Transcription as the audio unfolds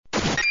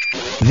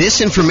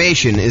This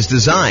information is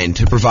designed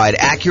to provide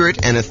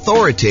accurate and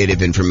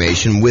authoritative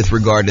information with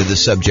regard to the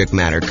subject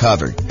matter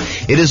covered.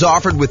 It is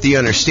offered with the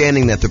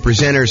understanding that the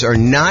presenters are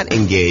not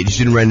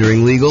engaged in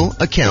rendering legal,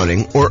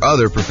 accounting, or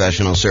other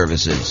professional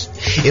services.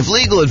 If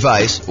legal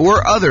advice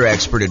or other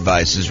expert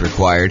advice is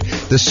required,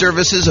 the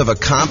services of a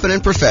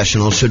competent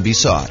professional should be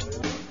sought.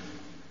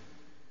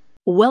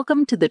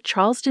 Welcome to the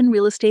Charleston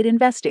Real Estate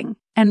Investing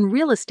and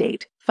Real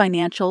Estate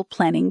Financial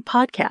Planning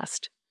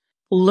Podcast.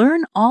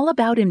 Learn all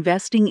about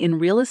investing in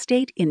real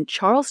estate in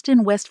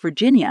Charleston, West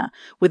Virginia,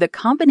 with a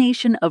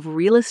combination of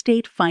real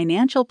estate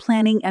financial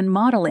planning and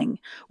modeling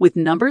with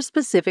numbers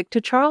specific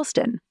to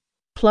Charleston,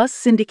 plus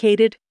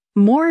syndicated,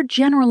 more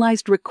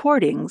generalized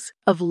recordings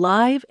of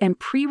live and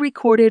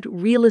pre-recorded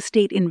real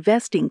estate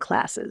investing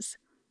classes,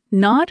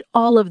 not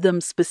all of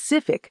them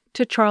specific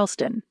to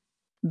Charleston.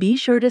 Be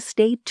sure to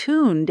stay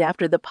tuned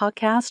after the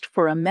podcast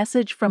for a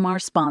message from our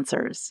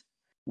sponsors.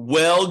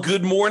 Well,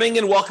 good morning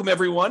and welcome,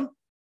 everyone.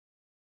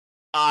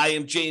 I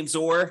am James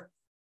Orr,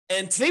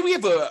 and today we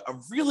have a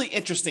really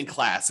interesting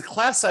class, a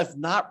class I've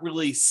not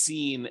really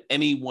seen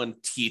anyone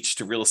teach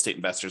to real estate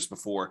investors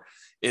before.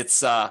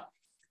 It's, I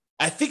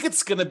think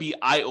it's going to be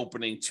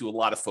eye-opening to a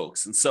lot of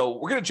folks, and so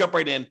we're going to jump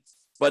right in,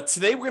 but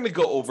today we're going to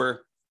go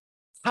over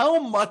how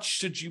much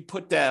should you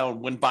put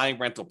down when buying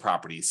rental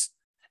properties,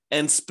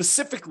 and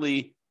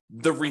specifically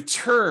the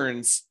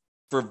returns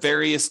for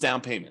various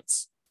down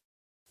payments.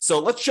 So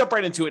let's jump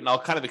right into it, and I'll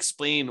kind of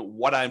explain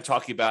what I'm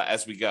talking about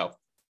as we go.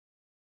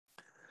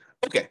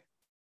 Okay,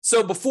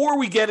 so before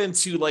we get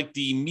into like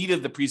the meat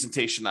of the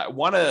presentation, I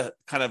want to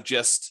kind of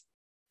just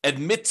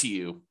admit to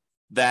you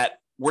that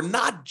we're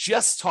not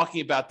just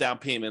talking about down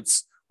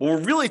payments. What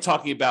we're really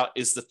talking about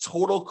is the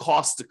total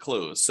cost to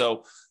close.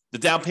 So the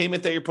down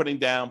payment that you're putting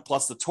down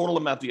plus the total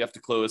amount that you have to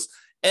close.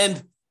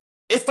 And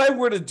if I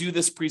were to do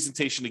this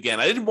presentation again,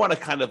 I didn't want to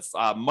kind of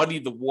muddy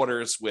the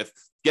waters with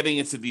getting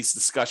into these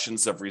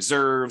discussions of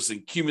reserves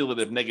and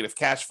cumulative negative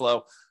cash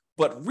flow.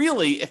 But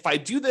really, if I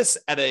do this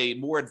at a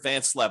more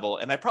advanced level,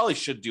 and I probably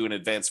should do an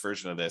advanced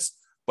version of this,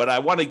 but I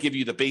want to give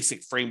you the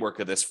basic framework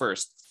of this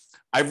first.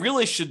 I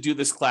really should do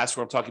this class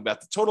where I'm talking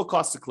about the total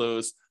cost to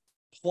close,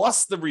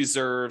 plus the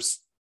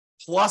reserves,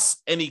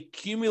 plus any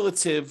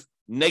cumulative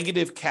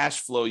negative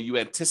cash flow you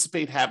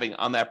anticipate having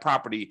on that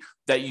property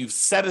that you've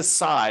set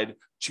aside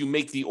to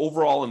make the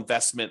overall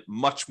investment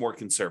much more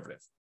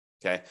conservative.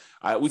 Okay,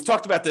 we've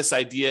talked about this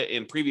idea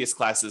in previous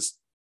classes.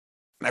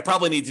 And I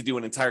probably need to do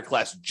an entire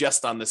class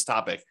just on this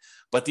topic.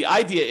 But the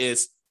idea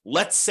is,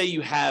 let's say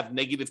you have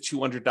negative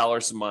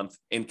 $200 a month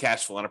in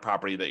cash flow on a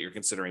property that you're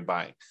considering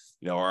buying.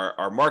 You know,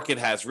 our market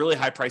has really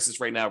high prices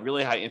right now,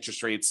 really high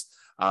interest rates.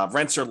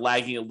 Rents are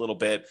lagging a little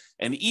bit.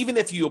 And even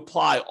if you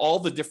apply all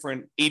the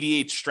different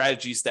 88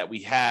 strategies that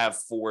we have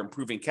for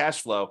improving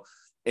cash flow,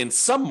 in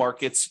some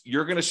markets,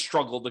 you're going to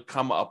struggle to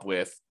come up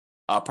with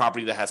a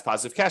property that has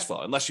positive cash flow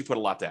unless you put a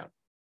lot down.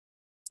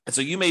 And so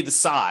you may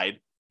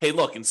decide, hey,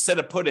 look, instead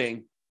of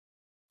putting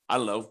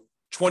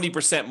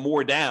 20%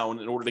 more down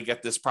in order to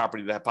get this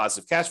property to have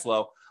positive cash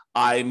flow,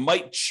 I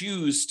might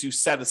choose to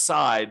set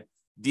aside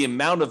the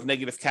amount of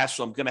negative cash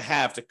flow I'm going to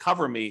have to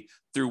cover me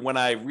through when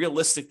I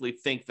realistically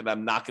think that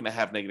I'm not going to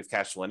have negative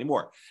cash flow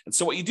anymore. And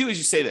so what you do is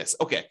you say this,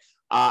 okay,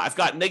 I've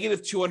got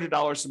negative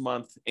 $200 a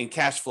month in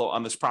cash flow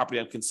on this property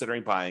I'm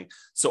considering buying.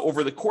 So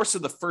over the course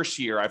of the first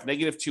year, I have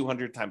negative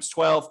 200 times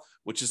 12,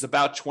 which is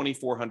about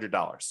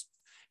 $2,400.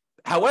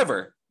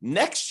 However,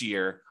 next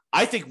year,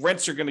 I think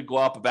rents are going to go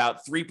up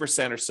about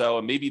 3% or so,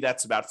 and maybe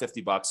that's about $50.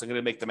 I'm going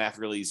to make the math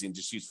really easy and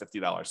just use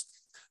 $50.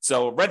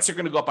 So rents are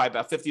going to go up by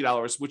about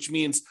 $50, which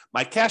means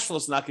my cash flow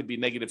is not going to be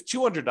negative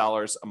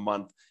 $200 a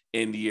month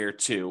in year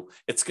two.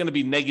 It's going to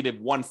be negative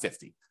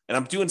 $150. And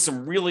I'm doing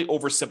some really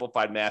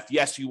oversimplified math.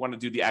 Yes, you want to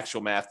do the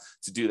actual math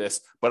to do this,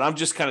 but I'm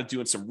just kind of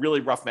doing some really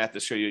rough math to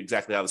show you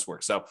exactly how this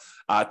works. So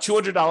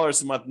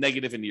 $200 a month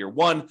negative in year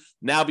one.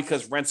 Now,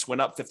 because rents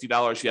went up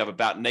 $50, you have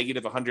about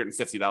negative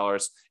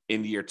 $150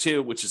 in year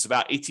two, which is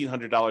about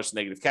 $1,800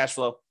 negative cash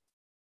flow.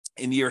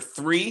 In year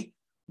three,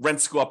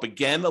 rents go up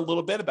again a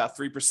little bit, about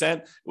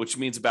 3%, which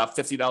means about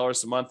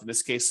 $50 a month. In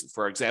this case,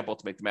 for example,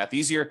 to make the math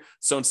easier.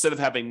 So instead of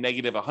having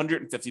negative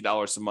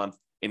 $150 a month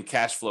in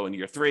cash flow in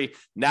year three,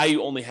 now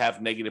you only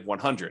have negative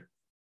 100.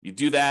 You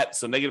do that.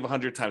 So negative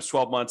 100 times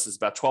 12 months is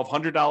about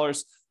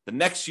 $1,200. The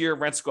next year,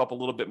 rents go up a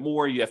little bit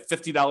more. You have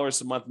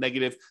 $50 a month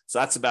negative. So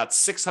that's about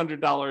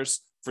 $600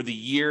 for the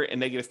year in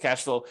negative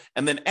cash flow.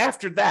 And then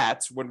after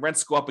that, when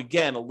rents go up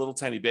again a little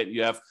tiny bit,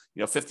 you have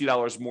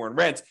 $50 more in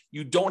rent,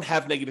 you don't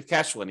have negative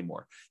cash flow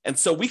anymore. And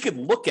so we could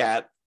look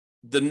at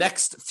the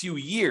next few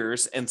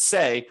years and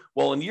say,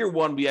 well, in year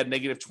one, we had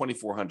negative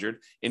 2,400.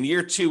 In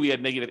year two, we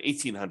had negative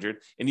 1,800.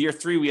 In year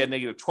three, we had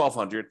negative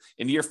 1,200.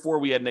 In year four,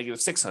 we had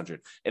negative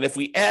 600. And if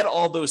we add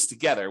all those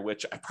together,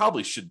 which I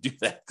probably should do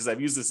that because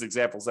I've used this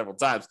example several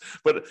times,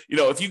 but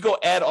if you go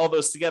add all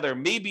those together,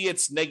 maybe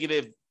it's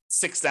negative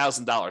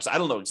 $6,000. I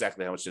don't know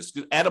exactly how much it is.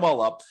 Add them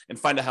all up and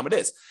find out how much it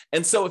is.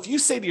 And so if you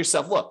say to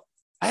yourself, look,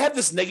 I have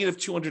this negative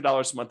 $200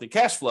 a month in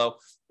cash flow.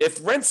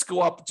 If rents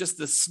go up just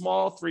a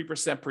small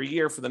 3% per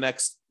year for the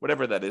next,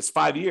 whatever that is,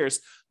 5 years,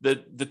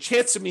 the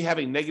chance of me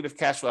having negative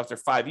cash flow after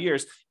 5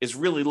 years is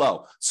really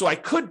low. So I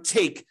could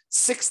take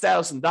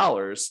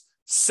 $6,000,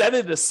 set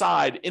it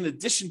aside in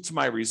addition to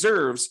my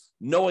reserves,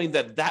 knowing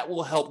that that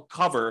will help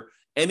cover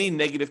any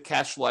negative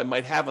cash flow I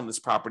might have on this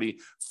property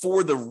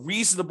for the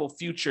reasonable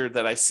future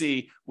that I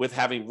see with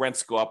having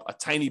rents go up a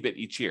tiny bit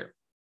each year.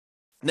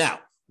 Now,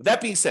 with that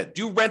being said,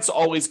 do rents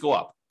always go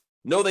up?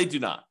 No, they do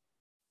not.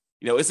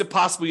 Is it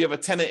possible you have a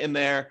tenant in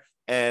there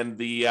and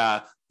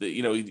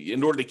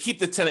in order to keep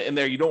the tenant in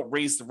there, you don't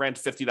raise the rent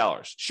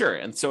 $50? Sure,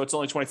 and so it's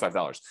only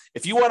 $25.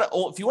 If you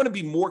want to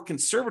be more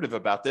conservative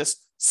about this,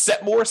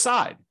 set more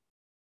aside.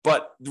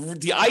 But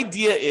the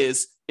idea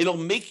is it'll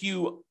make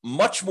you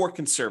much more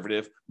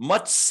conservative,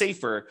 much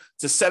safer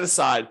to set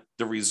aside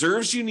the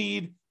reserves you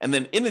need, and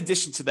then in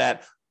addition to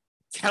that,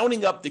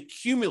 counting up the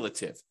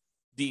cumulative,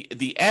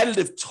 the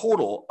additive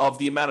total of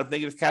the amount of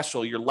negative cash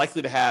flow you're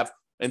likely to have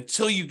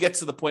until you get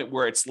to the point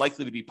where it's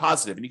likely to be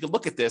positive. And you can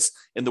look at this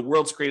in the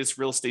world's greatest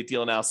real estate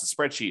deal analysis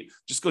spreadsheet.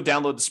 Just go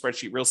download the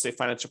spreadsheet,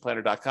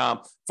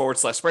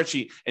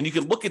 realestatefinancialplanner.com/spreadsheet. And you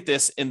can look at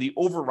this in the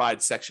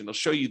override section. It'll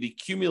show you the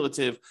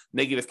cumulative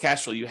negative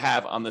cash flow you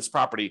have on this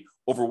property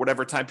over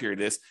whatever time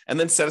period it is, and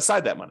then set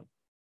aside that money.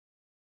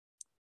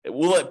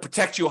 Will it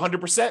protect you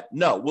 100%?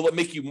 No. Will it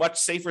make you much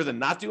safer than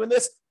not doing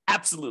this?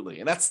 Absolutely.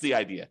 And that's the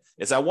idea,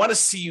 is I want to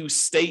see you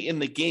stay in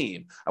the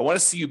game. I want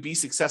to see you be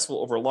successful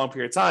over a long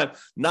period of time,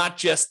 not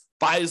just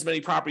buy as many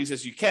properties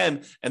as you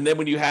can. And then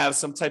when you have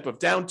some type of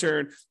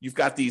downturn, you've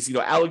got these,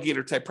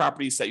 alligator type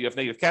properties that you have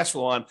negative cash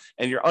flow on,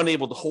 and you're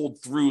unable to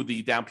hold through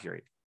the down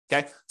period.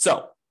 Okay.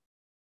 So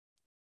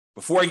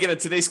before I get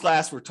into today's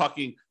class, we're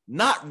talking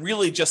not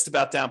really just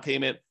about down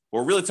payment.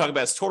 What we're really talking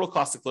about is total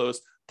cost to close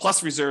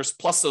plus reserves,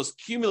 plus those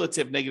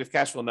cumulative negative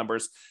cash flow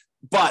numbers.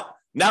 But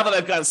now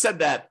that I've said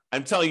that,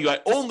 I'm telling you, I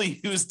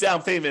only use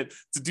down payment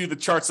to do the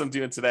charts I'm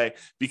doing today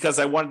because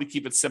I wanted to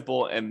keep it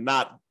simple and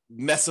not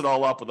mess it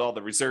all up with all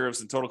the reserves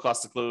and total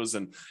cost to close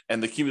and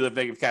the cumulative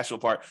negative cash flow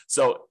part.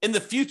 So in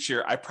the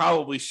future, I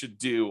probably should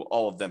do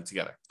all of them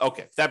together.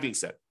 Okay, that being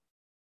said.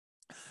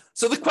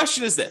 So the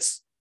question is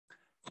this: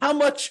 how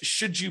much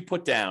should you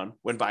put down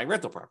when buying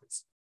rental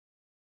properties?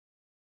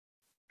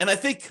 And I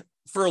think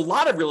for a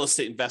lot of real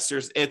estate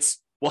investors, it's,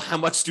 well, how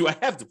much do I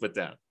have to put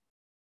down?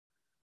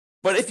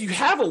 But if you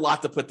have a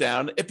lot to put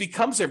down, it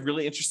becomes a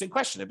really interesting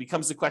question. It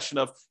becomes the question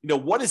of,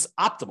 what is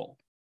optimal?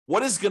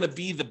 What is going to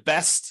be the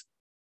best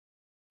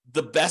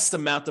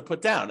amount to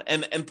put down?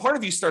 And part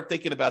of you start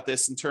thinking about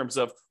this in terms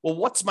of, well,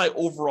 what's my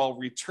overall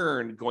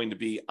return going to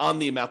be on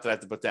the amount that I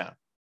have to put down?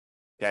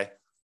 Okay.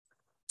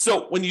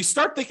 So when you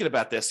start thinking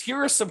about this, here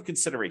are some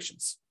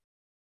considerations.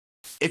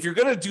 If you're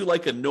going to do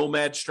like a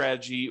nomad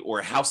strategy or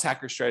a house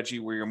hacker strategy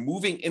where you're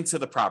moving into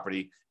the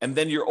property and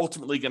then you're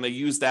ultimately going to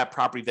use that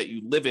property that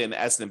you live in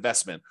as an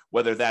investment,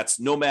 whether that's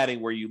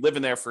nomading where you live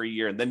in there for a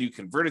year and then you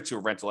convert it to a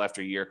rental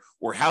after a year,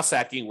 or house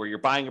hacking where you're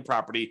buying a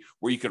property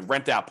where you could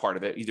rent out part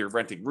of it, either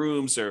renting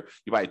rooms or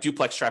you buy a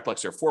duplex,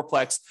 triplex, or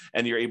fourplex,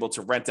 and you're able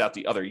to rent out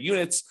the other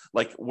units.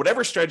 Like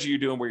whatever strategy you're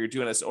doing where you're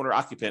doing as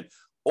owner-occupant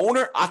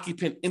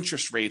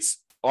interest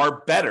rates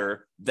are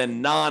better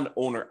than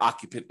non-owner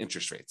occupant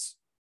interest rates,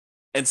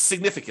 and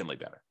significantly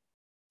better.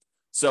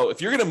 So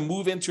if you're going to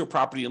move into a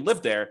property and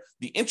live there,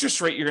 the interest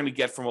rate you're going to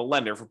get from a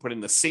lender for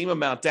putting the same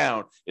amount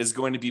down is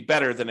going to be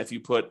better than if you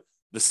put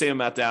the same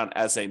amount down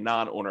as a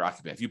non-owner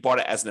occupant, if you bought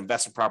it as an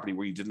investment property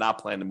where you did not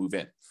plan to move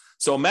in.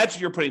 So imagine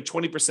you're putting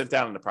 20%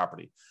 down in the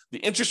property. The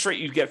interest rate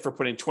you get for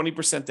putting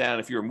 20% down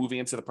if you're moving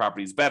into the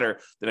property is better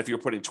than if you're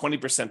putting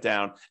 20%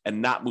 down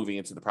and not moving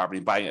into the property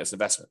and buying it as an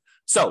investment.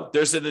 So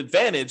there's an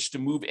advantage to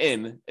move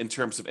in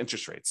terms of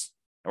interest rates.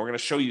 And we're going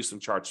to show you some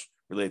charts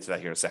related to that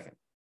here in a second.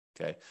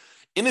 Okay.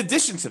 In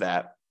addition to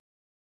that,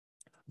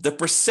 the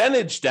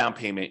percentage down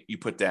payment you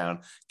put down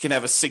can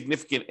have a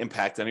significant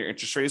impact on your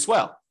interest rate as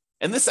well.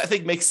 And this, I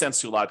think, makes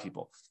sense to a lot of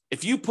people.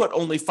 If you put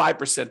only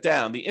 5%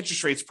 down, the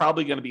interest rate is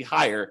probably going to be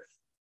higher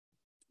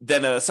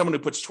than someone who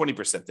puts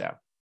 20% down.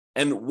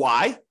 And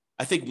why?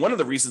 I think one of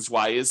the reasons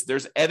why is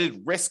there's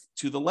added risk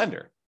to the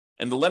lender.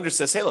 And the lender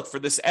says, hey, look, for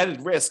this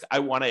added risk, I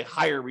want a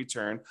higher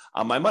return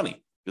on my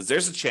money because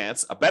there's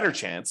a better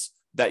chance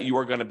that you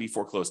are going to be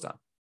foreclosed on,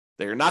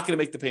 that you're not going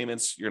to make the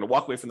payments, you're going to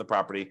walk away from the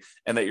property,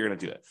 and that you're going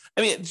to do it.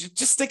 I mean,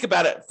 just think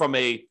about it from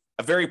a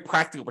very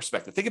practical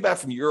perspective. Think about it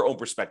from your own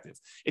perspective.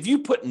 If you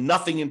put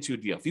nothing into a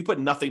deal, if you put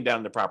nothing down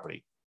in the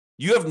property,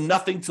 you have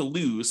nothing to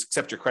lose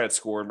except your credit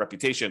score and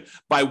reputation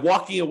by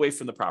walking away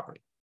from the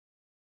property.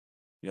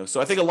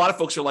 So I think a lot of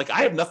folks are like,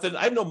 I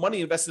have no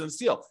money invested in this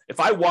deal. If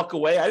I walk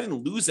away, I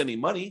didn't lose any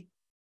money.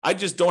 I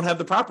just don't have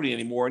the property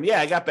anymore. And yeah,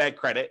 I got bad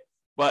credit,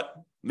 but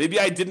maybe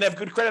I didn't have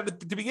good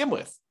credit to begin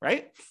with,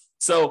 right?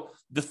 So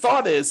the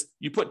thought is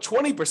you put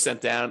 20%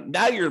 down,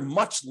 now you're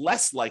much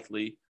less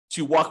likely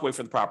to walk away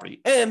from the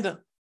property. And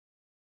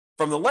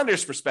from the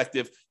lender's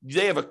perspective,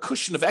 they have a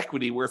cushion of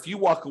equity where if you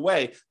walk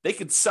away, they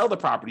could sell the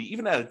property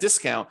even at a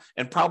discount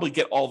and probably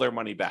get all their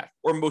money back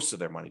or most of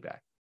their money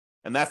back.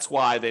 And that's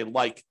why they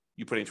like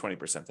you putting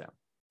 20% down.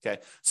 Okay.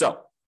 So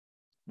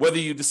whether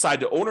you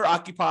decide to own or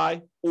occupy,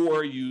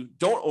 or you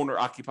don't own or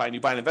occupy and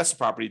you buy an investment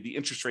property, the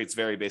interest rates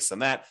vary based on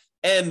that.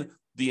 And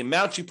the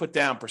amount you put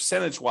down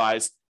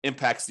percentage-wise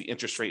impacts the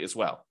interest rate as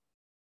well.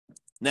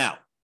 Now,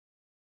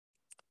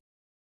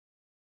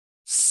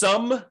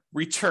 some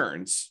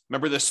returns,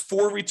 remember there's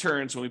 4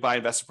 returns when we buy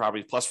investment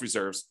properties plus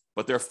reserves,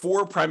 but there are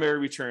 4 primary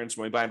returns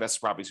when we buy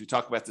investment properties. We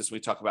talk about this when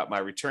we talk about my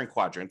return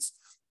quadrants.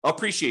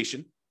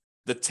 Appreciation,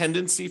 the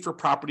tendency for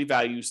property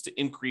values to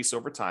increase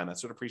over time.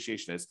 That's what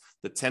appreciation is.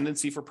 The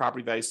tendency for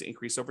property values to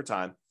increase over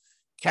time.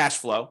 Cash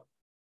flow,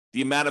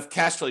 the amount of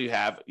cash flow you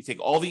have. You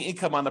take all the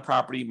income on the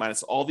property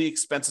minus all the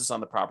expenses on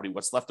the property.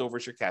 What's left over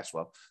is your cash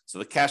flow. So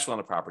the cash flow on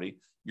the property,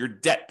 your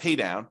debt pay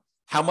down,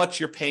 how much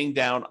you're paying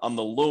down on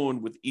the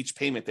loan with each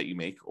payment that you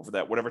make over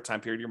that whatever time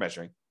period you're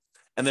measuring.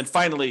 And then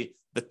finally,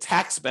 the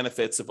tax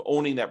benefits of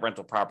owning that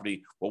rental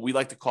property, what we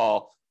like to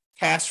call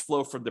cash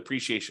flow from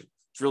depreciation.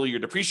 It's really your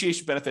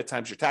depreciation benefit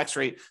times your tax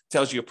rate,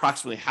 tells you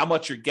approximately how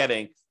much you're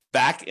getting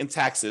back in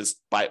taxes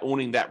by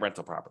owning that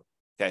rental property.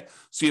 Okay,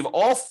 so you have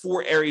all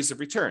 4 areas of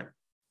return.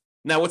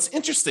 Now, what's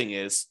interesting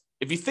is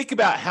if you think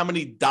about how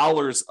many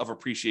dollars of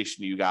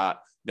appreciation you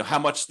got, how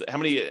much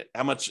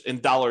in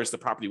dollars the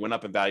property went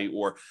up in value,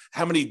 or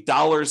how many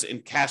dollars in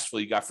cash flow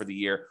you got for the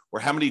year, or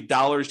how many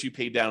dollars you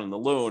paid down in the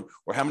loan,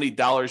 or how many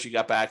dollars you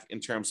got back in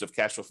terms of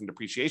cash flow from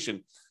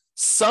depreciation,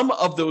 some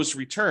of those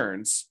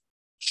returns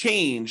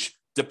change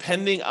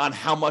depending on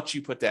how much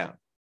you put down.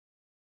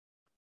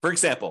 For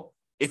example,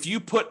 if you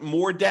put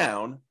more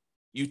down,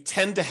 you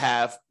tend to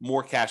have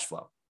more cash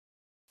flow.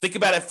 Think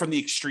about it from the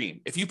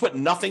extreme. If you put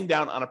nothing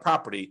down on a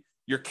property,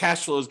 your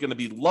cash flow is going to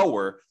be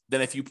lower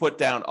than if you put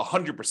down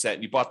 100%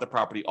 and you bought the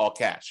property all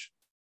cash,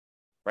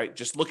 right?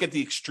 Just look at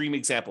the extreme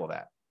example of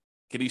that.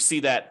 Can you see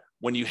that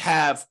when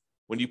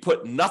you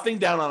put nothing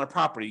down on a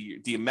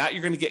property, the amount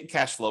you're going to get in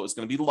cash flow is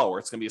going to be lower.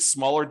 It's going to be a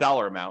smaller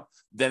dollar amount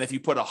than if you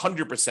put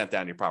 100%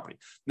 down your property.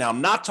 Now,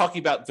 I'm not talking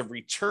about the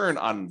return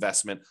on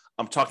investment.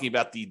 I'm talking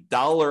about the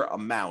dollar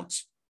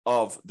amount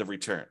of the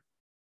return.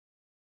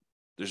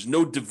 There's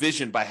no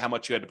division by how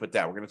much you had to put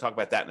down. We're going to talk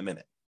about that in a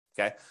minute.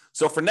 Okay.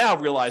 So for now,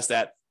 realize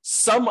that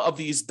some of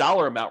these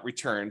dollar amount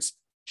returns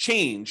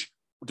change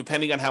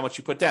depending on how much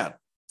you put down.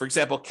 For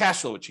example,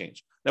 cash flow would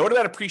change. Now, what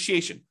about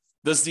appreciation?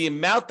 Does the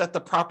amount that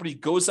the property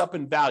goes up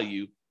in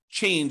value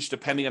change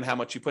depending on how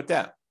much you put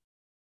down?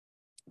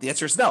 The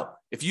answer is no.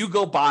 If you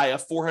go buy a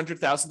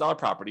 $400,000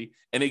 property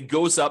and it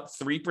goes up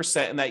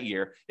 3% in that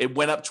year, it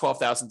went up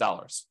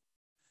 $12,000.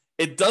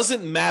 It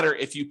doesn't matter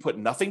if you put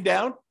nothing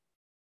down,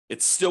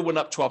 it still went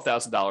up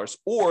 $12,000.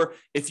 Or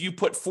if you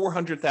put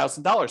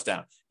 $400,000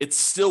 down, it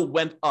still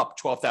went up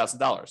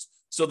 $12,000.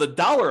 So the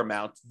dollar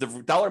amount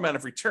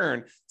of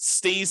return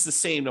stays the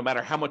same no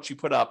matter how much you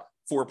put up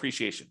for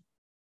appreciation.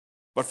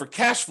 But for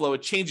cash flow,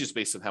 it changes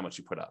based on how much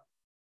you put up.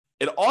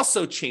 It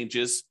also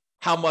changes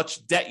how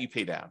much debt you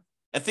pay down.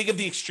 And think of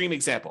the extreme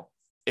example.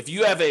 If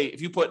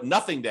you put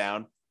nothing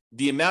down,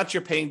 the amount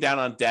you're paying down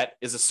on debt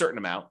is a certain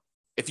amount.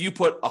 If you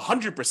put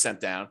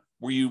 100% down,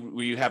 where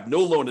you have no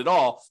loan at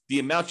all, the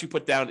amount you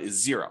put down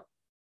is 0.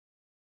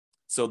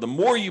 So the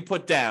more you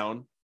put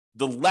down,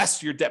 the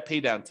less your debt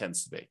pay down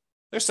tends to be.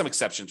 There's some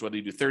exceptions, whether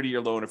you do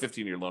 30-year loan or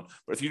 15-year loan.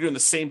 But if you're doing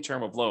the same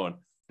term of loan,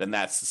 then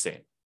that's the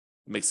same.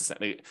 It makes sense.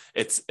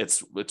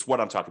 It's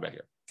what I'm talking about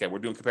here. Okay, we're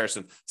doing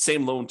comparison,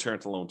 same loan term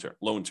to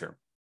loan term.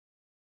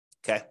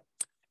 Okay,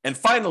 and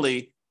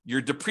finally, your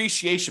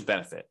depreciation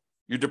benefit.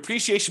 Your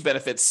depreciation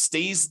benefit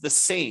stays the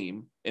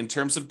same in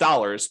terms of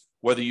dollars,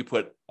 whether you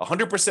put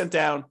 100%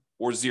 down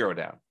or 0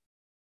 down.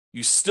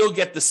 You still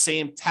get the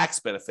same tax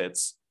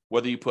benefits,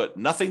 whether you put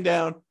nothing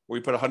down or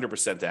you put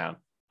 100% down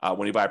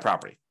when you buy a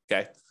property.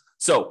 Okay,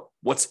 so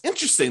what's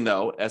interesting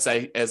though, as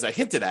I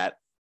hinted at,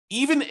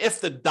 even if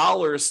the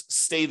dollars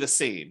stay the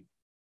same,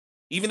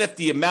 even if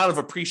the amount of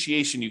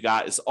appreciation you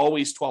got is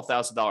always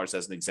 $12,000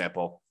 as an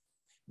example,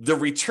 the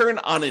return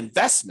on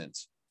investment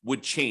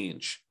would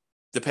change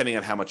depending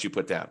on how much you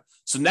put down.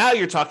 So now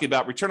you're talking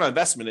about return on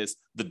investment is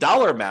the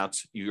dollar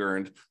amount you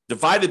earned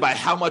divided by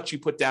how much you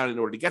put down in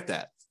order to get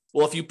that.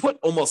 Well, if you put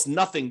almost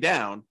nothing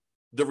down,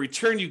 the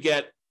return you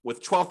get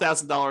with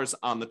 $12,000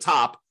 on the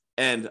top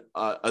and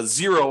a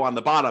 0 on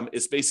the bottom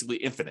is basically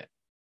infinite.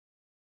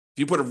 If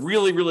you put a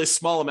really, really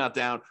small amount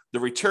down, the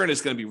return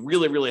is going to be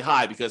really, really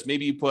high because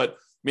maybe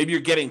you're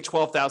getting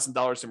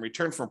 $12,000 in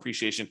return from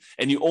appreciation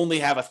and you only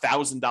have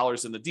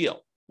 $1,000 in the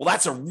deal. Well,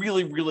 that's a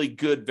really, really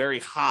good, very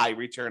high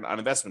return on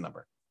investment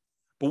number.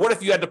 But what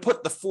if you had to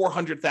put the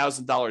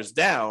 $400,000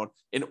 down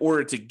in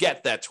order to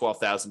get that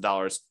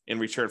 $12,000 in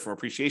return from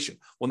appreciation?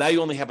 Well, now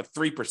you only have a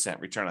 3%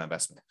 return on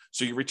investment.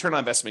 So your return on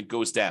investment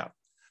goes down.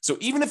 So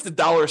even if the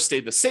dollars stay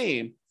the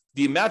same,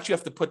 the amount you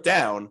have to put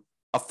down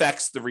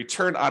affects the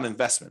return on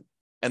investment.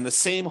 And the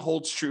same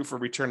holds true for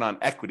return on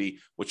equity,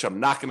 which I'm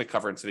not going to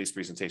cover in today's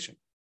presentation.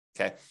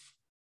 Okay.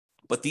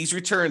 But these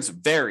returns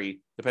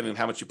vary depending on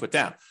how much you put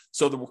down.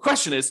 So the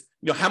question is,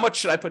 how much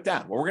should I put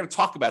down? Well, we're going to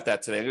talk about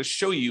that today. I'm going to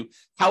show you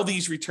how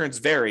these returns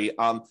vary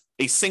on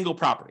a single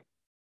property.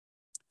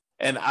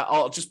 And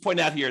I'll just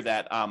point out here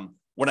that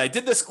when I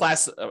did this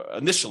class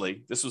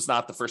initially, this was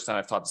not the first time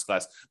I've taught this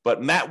class,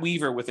 but Matt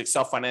Weaver with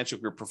Excel Financial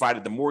Group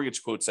provided the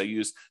mortgage quotes I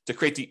used to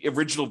create the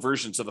original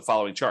versions of the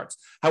following charts.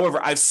 However,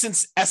 I've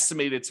since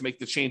estimated to make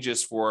the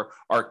changes for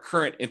our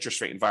current interest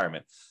rate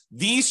environment.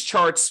 These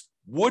charts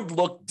would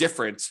look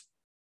different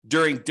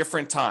during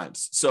different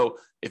times. So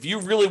if you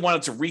really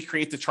wanted to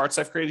recreate the charts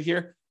I've created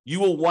here, you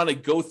will want to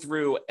go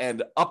through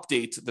and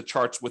update the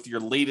charts with your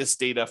latest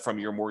data from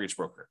your mortgage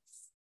broker.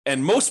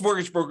 And most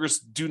mortgage brokers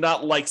do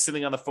not like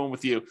sitting on the phone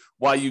with you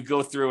while you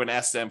go through and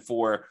ask them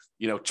for,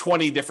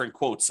 20 different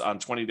quotes on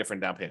 20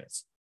 different down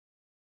payments.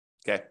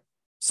 Okay.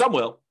 Some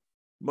will,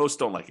 most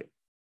don't like it.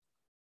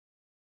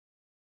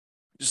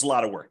 Just a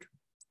lot of work.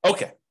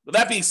 Okay. With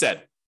that being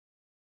said,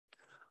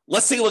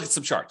 let's take a look at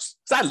some charts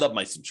because I love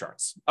some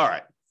charts. All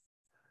right.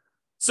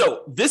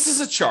 So this is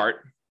a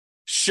chart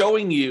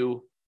showing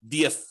you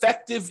the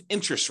effective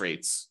interest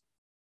rates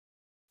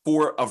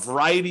for a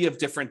variety of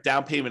different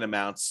down payment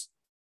amounts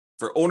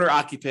for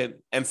owner-occupant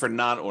and for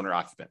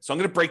non-owner-occupant. So I'm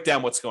going to break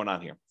down what's going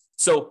on here.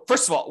 So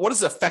first of all, what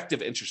is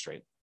effective interest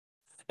rate?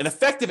 An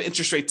effective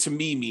interest rate to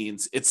me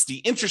means it's the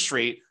interest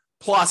rate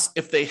plus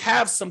if they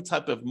have some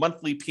type of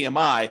monthly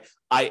PMI,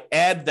 I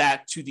add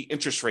that to the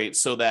interest rate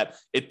so that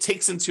it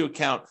takes into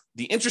account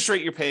the interest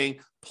rate you're paying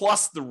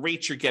plus the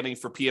rate you're getting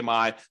for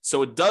PMI.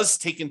 So it does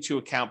take into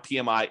account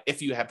PMI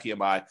if you have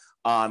PMI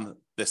on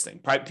this thing.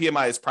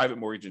 PMI is private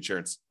mortgage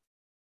insurance.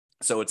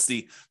 So it's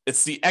the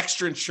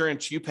extra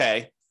insurance you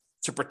pay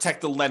to protect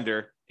the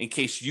lender in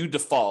case you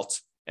default.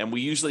 And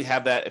we usually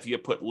have that if you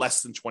put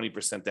less than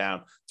 20%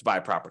 down to buy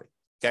a property.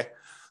 Okay.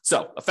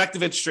 So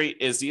effective interest rate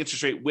is the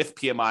interest rate with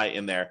PMI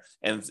in there.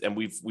 And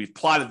we've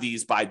plotted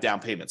these by down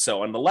payment.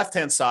 So on the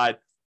left-hand side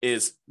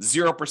is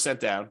 0%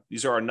 down.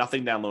 These are our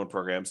nothing down loan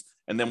programs.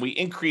 And then we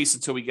increase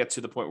until we get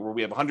to the point where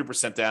we have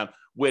 100% down,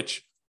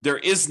 which there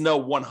is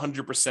no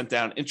 100%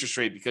 down interest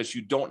rate because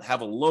you don't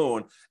have a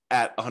loan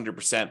at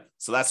 100%.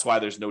 So that's why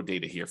there's no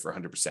data here for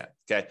 100%.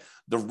 Okay.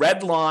 The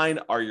red line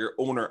are your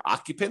owner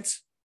occupant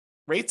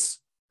rates.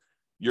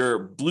 Your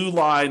blue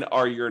line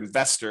are your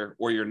investor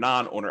or your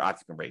non-owner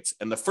occupant rates.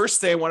 And the first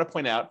thing I want to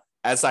point out,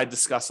 as I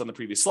discussed on the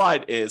previous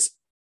slide, is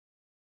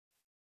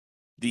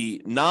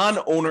the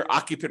non-owner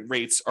occupant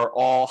rates are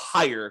all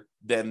higher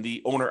than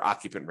the owner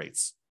occupant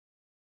rates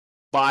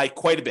by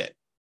quite a bit.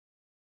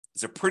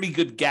 There's a pretty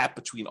good gap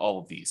between all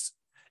of these.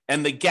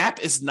 And the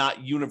gap is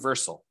not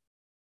universal,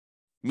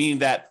 meaning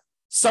that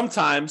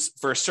sometimes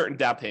for a certain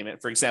down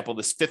payment, for example,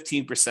 this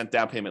 15%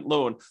 down payment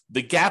loan,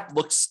 the gap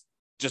looks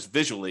just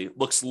visually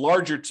looks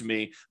larger to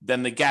me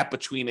than the gap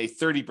between a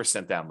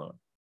 30% down loan.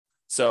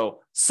 So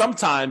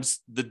sometimes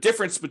the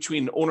difference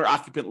between an owner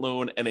occupant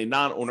loan and a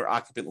non-owner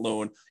occupant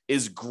loan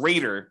is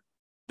greater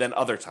than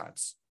other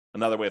times.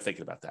 Another way of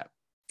thinking about that.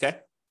 Okay.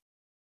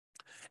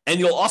 And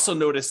you'll also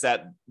notice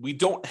that we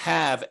don't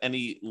have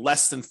any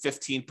less than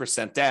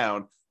 15%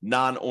 down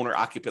non-owner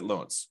occupant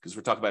loans because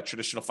we're talking about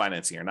traditional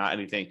financing or not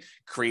anything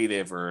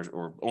creative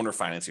or owner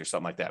financing or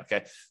something like that.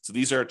 Okay. So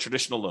these are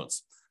traditional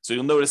loans. So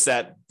you'll notice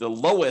that the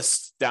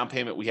lowest down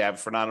payment we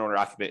have for non-owner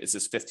occupant is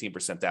this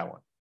 15% down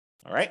one.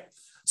 All right.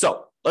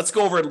 So let's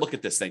go over and look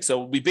at this thing.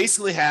 So we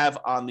basically have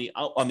on the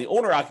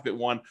owner occupant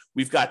one,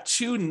 we've got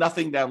two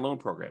nothing down loan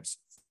programs.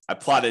 I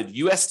plotted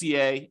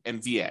USDA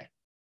and VA.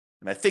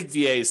 And I think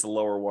VA is the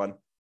lower one.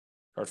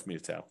 Hard for me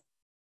to tell.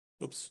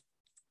 Oops.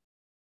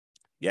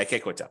 Yeah, I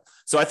can't quite tell.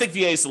 So I think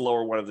VA is the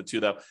lower one of the two,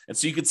 though. And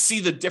so you can see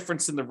the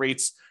difference in the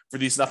rates for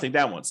these nothing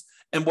down ones.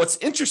 And what's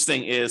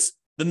interesting is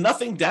the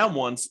nothing down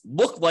ones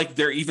look like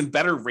they're even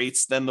better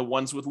rates than the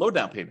ones with low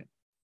down payment,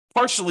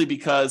 partially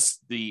because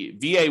the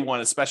VA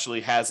one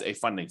especially has a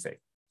funding fee.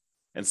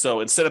 And so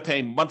instead of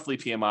paying monthly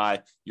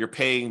PMI, you're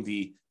paying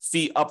the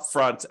fee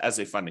upfront as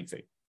a funding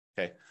fee.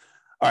 Okay.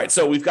 All right.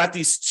 So we've got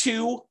these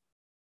two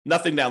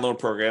nothing down loan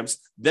programs.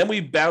 Then we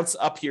bounce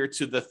up here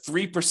to the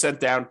 3%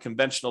 down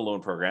conventional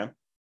loan program,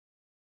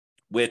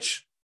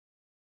 which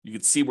you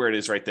can see where it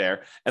is right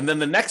there. And then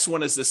the next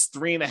one is this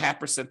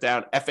 3.5%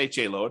 down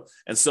FHA loan.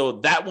 And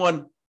so that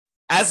one,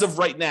 as of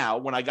right now,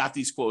 when I got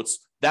these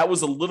quotes, that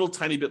was a little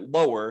tiny bit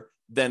lower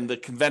than the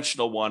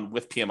conventional one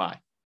with PMI.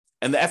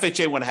 And the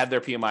FHA one had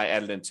their PMI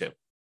added in too.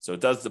 So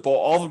it does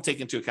all of them take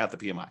into account the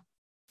PMI.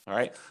 All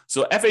right.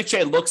 So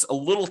FHA looks a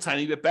little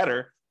tiny bit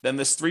better than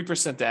this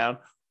 3% down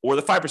or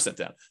the 5%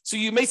 down. So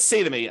you may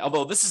say to me,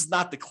 although this is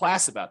not the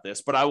class about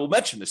this, but I will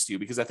mention this to you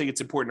because I think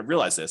it's important to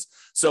realize this.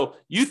 So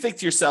you think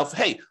to yourself,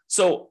 hey,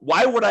 so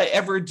why would I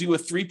ever do a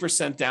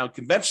 3% down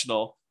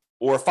conventional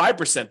or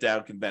 5%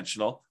 down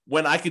conventional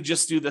when I could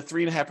just do the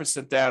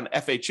 3.5% down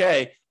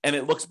FHA and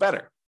it looks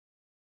better?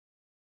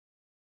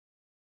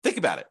 Think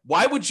about it.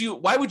 Why would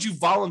you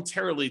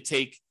voluntarily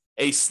take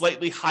a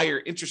slightly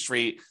higher interest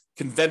rate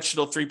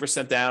conventional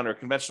 3% down or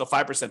conventional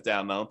 5%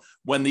 down loan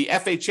when the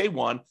FHA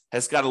one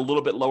has got a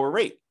little bit lower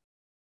rate?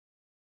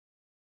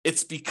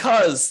 It's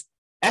because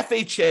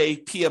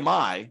FHA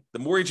PMI, the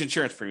mortgage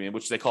insurance premium,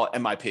 which they call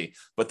MIP,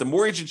 but the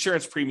mortgage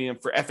insurance premium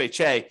for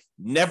FHA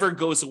never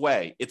goes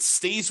away. It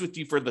stays with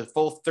you for the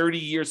full 30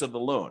 years of the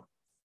loan.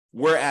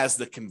 whereas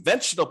the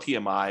conventional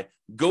PMI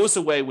goes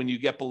away when you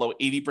get below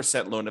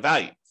 80% loan to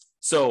value.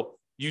 So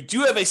you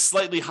do have a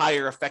slightly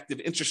higher effective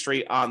interest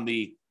rate on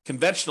the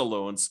conventional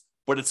loans,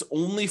 but it's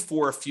only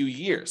for a few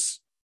years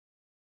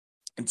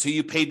until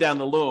you pay down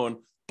the loan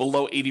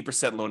below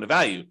 80% loan to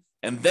value.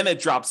 And then it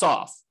drops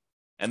off.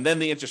 And then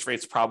the interest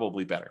rate's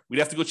probably better. We'd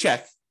have to go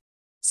check,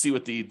 see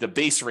what the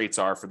base rates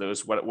are for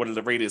those, what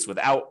the rate is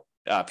without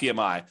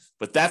PMI.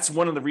 But that's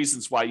one of the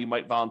reasons why you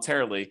might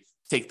voluntarily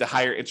take the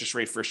higher interest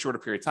rate for a shorter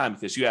period of time,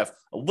 because you have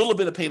a little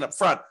bit of pain up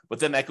front, but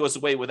then that goes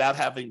away without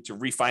having to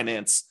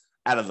refinance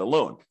out of the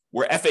loan.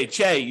 Where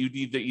FHA, you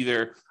need to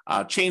either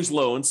change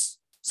loans,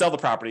 sell the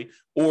property,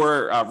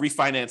 or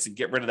refinance and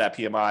get rid of that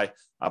PMI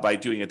by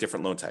doing a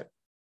different loan type.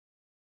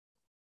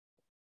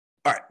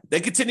 All right,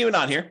 then continuing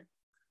on here.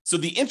 So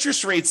the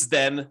interest rates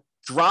then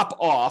drop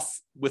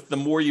off with the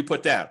more you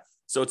put down.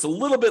 So it's a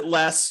little bit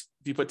less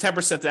if you put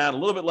 10% down, a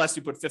little bit less if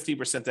you put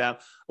 15% down,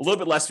 a little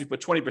bit less if you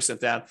put 20%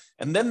 down.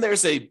 And then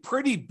there's a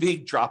pretty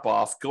big drop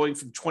off going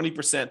from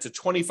 20% to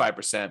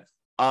 25%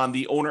 on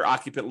the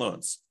owner-occupant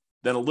loans.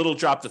 Then a little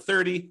drop to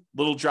 30,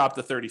 little drop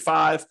to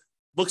 35.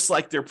 Looks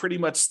like they're pretty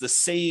much the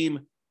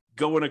same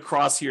going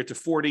across here to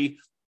 40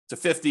 to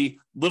 50,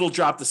 little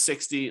drop to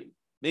 60,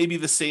 maybe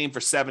the same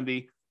for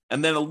 70,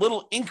 and then a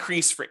little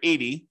increase for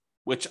 80,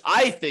 which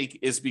I think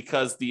is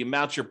because the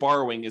amount you're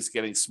borrowing is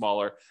getting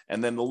smaller.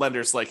 And then the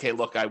lender's like, hey,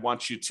 look, I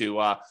want you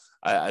to,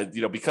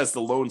 because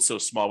the loan's so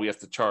small, we have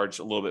to charge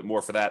a little bit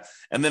more for that.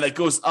 And then it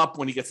goes up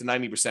when you get to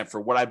 90% for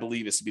what I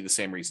believe is to be the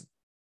same reason.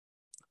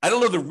 I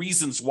don't know the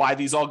reasons why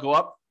these all go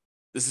up.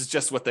 This is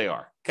just what they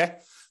are, okay?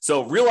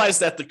 So realize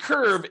that the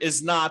curve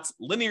is not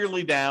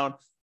linearly down.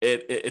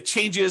 It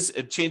changes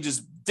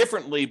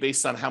differently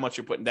based on how much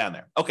you're putting down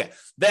there. Okay,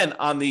 then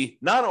on the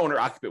non-owner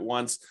occupant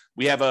ones,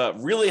 we have a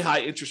really high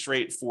interest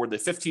rate for the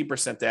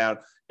 15% down.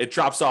 It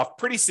drops off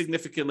pretty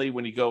significantly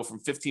when you go from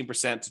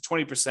 15% to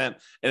 20%,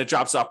 and it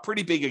drops off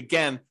pretty big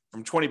again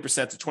from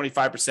 20% to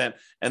 25%.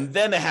 And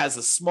then it has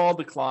a small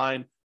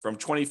decline from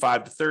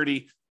 25 to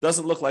 30.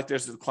 Doesn't look like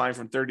there's a decline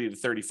from 30 to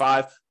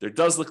 35. There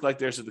does look like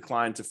there's a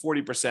decline to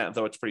 40%,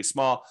 though it's pretty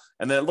small.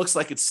 And then it looks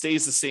like it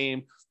stays the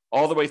same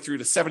all the way through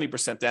to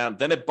 70% down.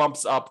 Then it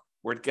bumps up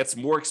where it gets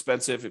more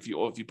expensive if you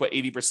put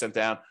 80%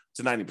 down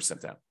to 90%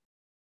 down.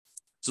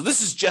 So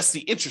this is just the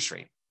interest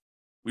rate.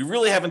 We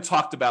really haven't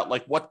talked about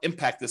like what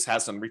impact this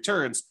has on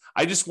returns.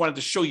 I just wanted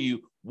to show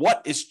you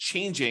what is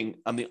changing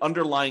on the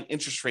underlying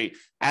interest rate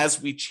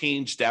as we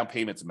change down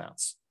payment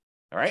amounts.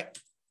 All right.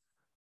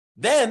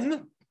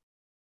 Then,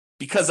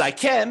 because I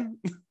can,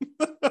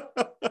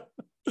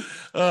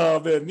 oh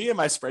man, me and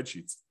my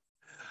spreadsheets.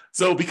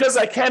 So because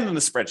I can in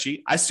the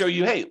spreadsheet, I show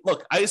you, hey,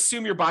 look, I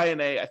assume you're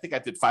buying I think I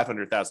did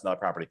 $500,000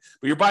 property,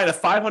 but you're buying a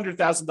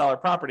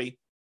 $500,000 property,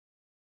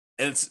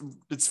 and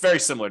it's very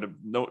similar to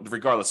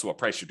regardless of what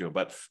price you're doing,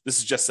 but this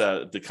is just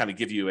to kind of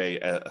give you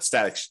a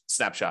static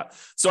snapshot.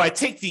 So I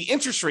take the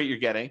interest rate you're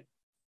getting,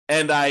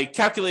 and I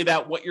calculate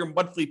out what your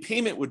monthly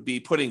payment would be,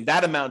 putting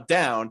that amount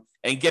down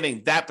and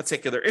getting that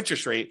particular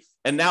interest rate.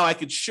 And now I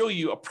could show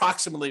you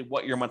approximately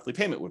what your monthly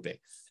payment would be.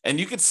 And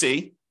you can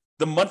see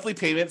the monthly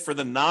payment for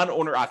the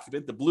non-owner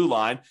occupant, the blue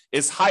line,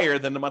 is higher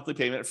than the monthly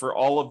payment for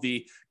all of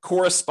the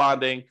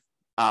corresponding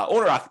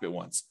owner occupant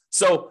ones.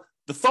 So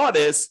the thought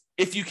is,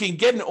 if you can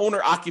get an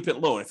owner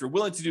occupant loan, if you're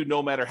willing to do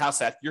no matter house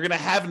hack, you're going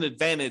to have an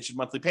advantage in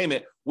monthly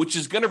payment, which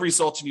is going to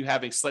result in you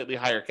having slightly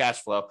higher cash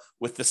flow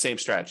with the same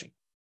strategy.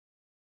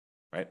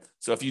 Right?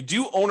 So if you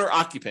do owner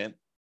occupant,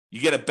 you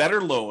get a better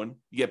loan,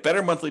 you get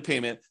better monthly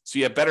payment, so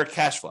you have better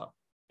cash flow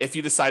if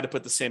you decide to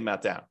put the same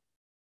amount down.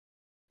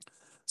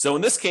 So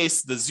in this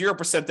case, the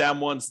 0% down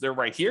ones, they're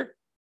right here.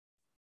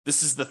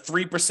 This is the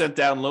 3%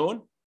 down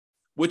loan,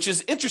 which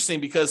is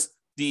interesting because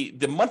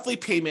the monthly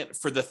payment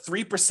for the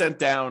 3%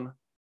 down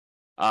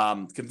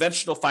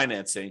conventional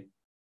financing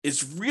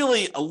is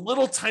really a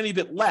little tiny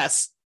bit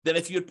less than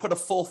if you had put a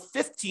full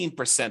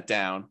 15%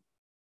 down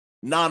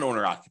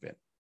non-owner occupant.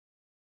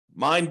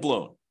 Mind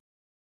blown.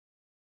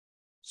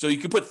 So you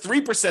could put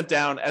 3%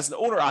 down as an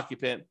owner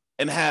occupant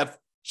and have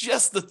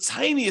just the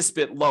tiniest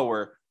bit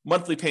lower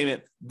monthly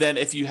payment than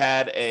if you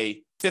had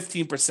a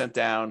 15%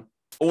 down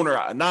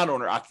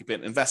non-owner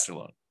occupant investor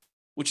loan,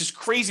 which is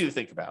crazy to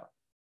think about.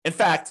 In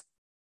fact,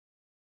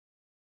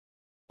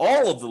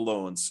 all of the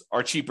loans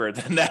are cheaper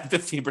than that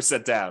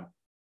 15% down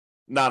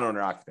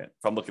non-owner occupant,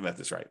 if I'm looking at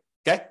this right.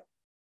 Okay.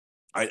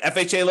 All right.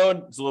 FHA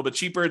loan is a little bit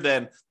cheaper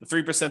than the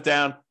 3%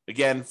 down.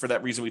 Again, for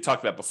that reason we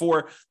talked about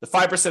before. The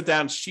 5%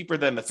 down is cheaper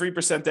than the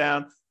 3%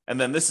 down. And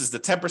then this is the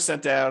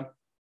 10% down.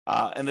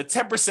 And the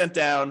 10%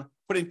 down,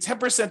 putting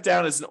 10%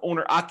 down as an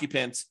owner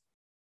occupant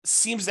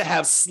seems to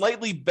have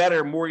slightly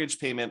better mortgage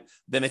payment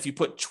than if you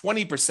put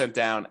 20%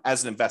 down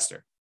as an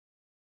investor.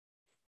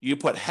 You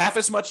put half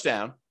as much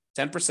down,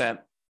 10%,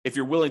 if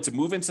you're willing to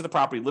move into the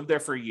property, live there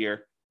for a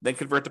year, then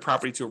convert the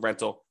property to a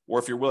rental, or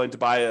if you're willing to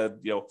buy a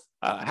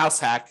house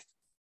hack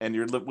and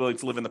you're willing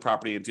to live in the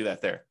property and do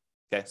that there.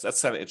 Okay, so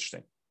that's kind of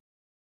interesting.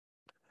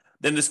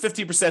 Then there's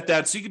 50%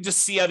 down, so you can just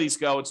see how these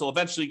go until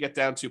eventually you get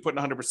down to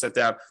putting 100%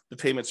 down. The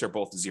payments are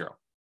both zero.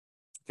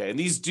 Okay, and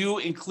these do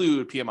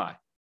include PMI.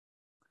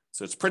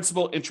 So it's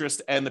principal,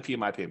 interest, and the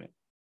PMI payment.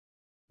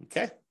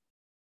 Okay.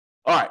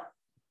 All right.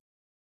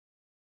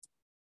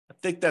 I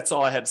think that's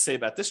all I had to say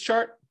about this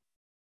chart.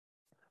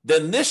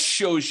 Then this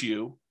shows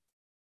you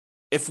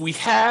if we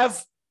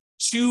have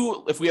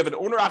an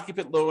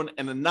owner-occupant loan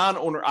and a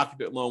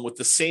non-owner-occupant loan with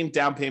the same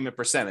down payment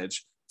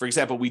percentage. For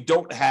example, we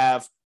don't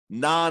have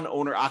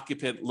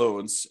non-owner-occupant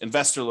loans,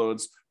 investor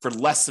loans, for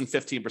less than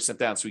 15%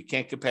 down. So we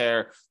can't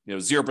compare,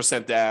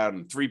 0%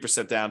 down,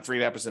 3% down,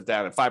 3.5%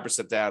 down, and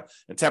 5% down,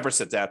 and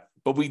 10% down.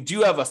 But we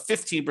do have a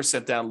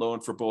 15% down loan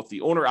for both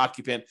the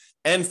owner-occupant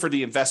and for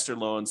the investor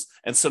loans.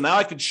 And so now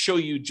I can show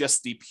you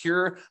just the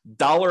pure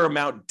dollar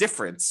amount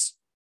difference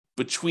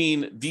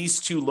between these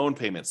two loan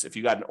payments, if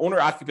you got an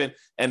owner-occupant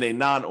and a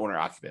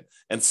non-owner-occupant.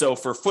 And so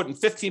for putting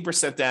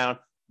 15% down,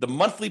 the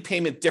monthly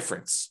payment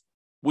difference,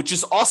 which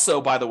is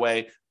also, by the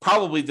way,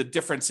 probably the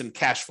difference in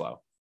cash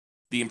flow,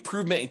 the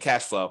improvement in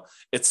cash flow,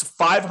 it's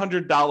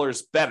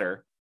 $500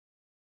 better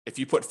if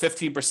you put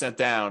 15%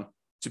 down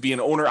to be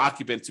an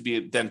owner-occupant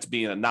than to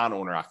be a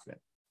non-owner-occupant.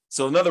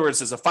 So in other words,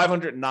 it's a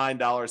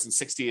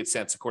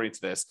 $509.68 according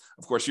to this.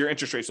 Of course, your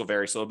interest rates will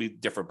vary, so it'll be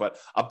different, but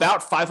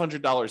about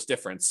 $500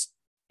 difference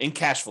in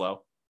cash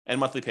flow and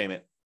monthly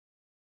payment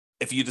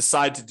if you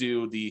decide to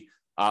do the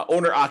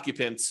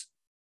owner-occupant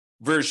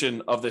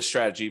version of this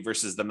strategy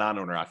versus the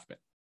non-owner-occupant.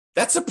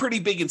 That's a pretty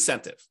big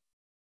incentive.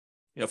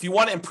 If you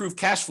want to improve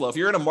cash flow, if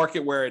you're in a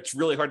market where it's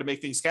really hard to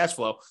make things cash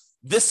flow,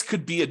 this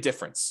could be a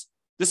difference.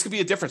 This could be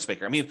a difference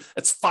maker. I mean,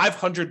 it's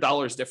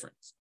 $500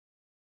 difference,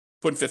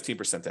 putting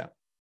 15% down.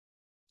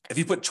 If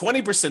you put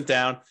 20%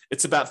 down,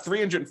 it's about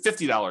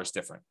 $350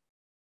 different.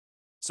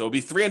 So it'll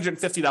be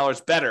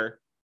 $350 better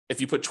if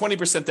you put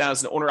 20% down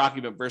as an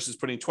owner-occupant versus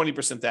putting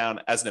 20%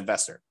 down as an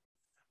investor.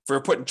 For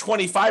putting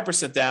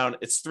 25% down,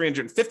 it's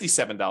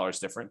 $357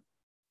 different.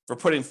 For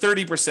putting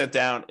 30%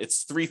 down,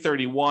 it's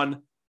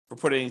 $331. For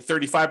putting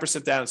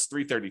 35% down, it's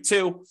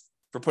 $332.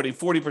 For putting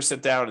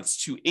 40% down, it's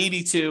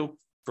 $282.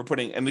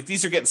 And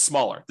these are getting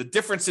smaller. The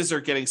differences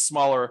are getting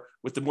smaller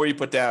with the more you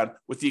put down,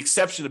 with the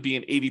exception of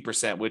being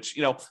 80%, which,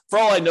 for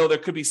all I know, there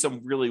could be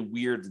some really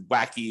weird,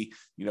 wacky,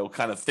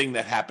 kind of thing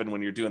that happened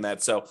when you're doing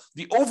that. So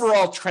the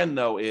overall trend,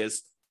 though,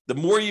 is the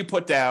more you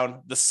put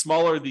down, the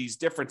smaller these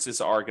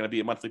differences are going to be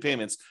in monthly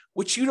payments,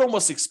 which you'd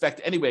almost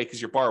expect anyway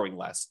because you're borrowing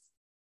less.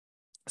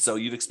 So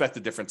you'd expect the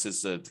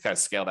differences to kind of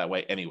scale that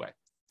way anyway.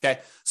 Okay,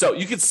 so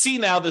you can see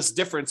now this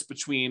difference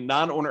between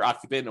non-owner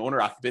occupant and owner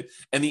occupant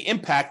and the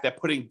impact that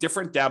putting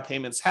different down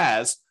payments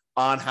has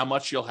on how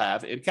much you'll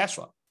have in cash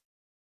flow.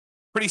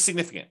 Pretty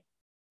significant.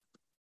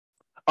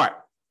 All right,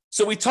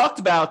 so we talked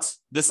about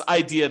this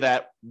idea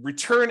that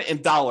return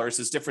in dollars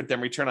is different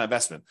than return on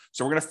investment.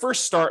 So we're going to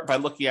first start by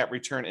looking at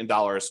return in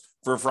dollars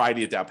for a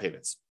variety of down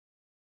payments.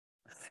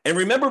 And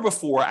remember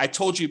before, I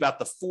told you about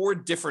the 4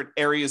 different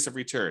areas of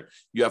return.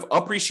 You have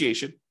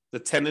appreciation, the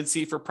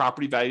tendency for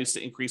property values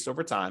to increase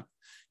over time.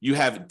 You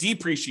have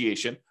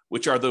depreciation,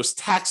 which are those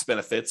tax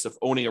benefits of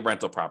owning a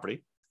rental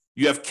property.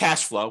 You have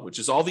cash flow, which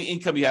is all the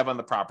income you have on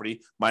the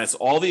property minus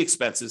all the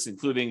expenses,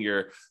 including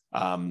your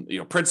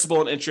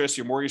principal and interest,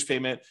 your mortgage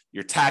payment,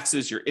 your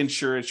taxes, your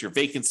insurance, your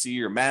vacancy,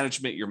 your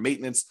management, your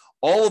maintenance.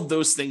 All of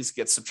those things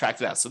get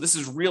subtracted out. So this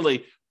is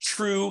really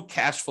true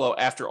cash flow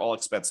after all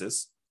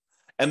expenses.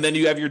 And then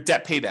you have your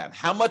debt pay down,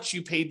 how much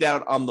you paid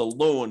down on the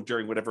loan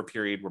during whatever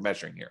period we're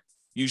measuring here,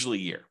 usually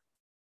a year.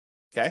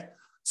 Okay,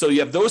 so you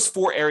have those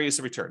 4 areas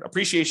of return: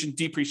 appreciation,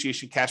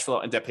 depreciation, cash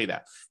flow, and debt pay down.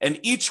 And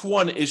each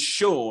one is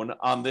shown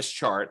on this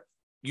chart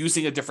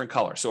using a different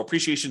color. So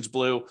appreciation is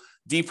blue,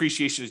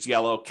 depreciation is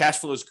yellow, cash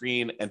flow is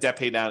green, and debt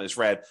pay down is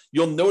red.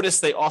 You'll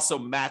notice they also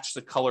match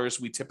the colors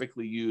we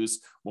typically use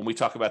when we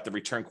talk about the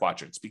return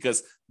quadrants,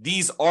 because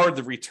these are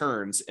the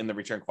returns in the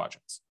return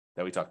quadrants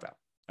that we talked about.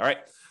 All right.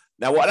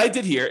 Now, what I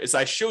did here is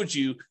I showed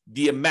you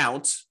the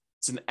amount.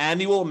 It's an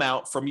annual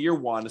amount from year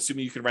 1,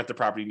 assuming you can rent the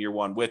property in year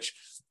 1, which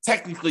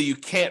technically you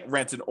can't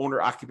rent an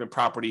owner-occupant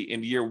property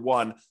in year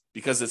 1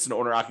 because it's an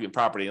owner-occupant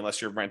property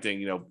unless you're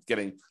renting,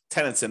 getting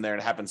tenants in there,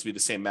 and it happens to be the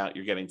same amount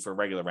you're getting for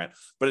regular rent.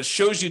 But it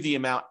shows you the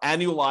amount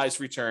annualized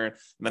return,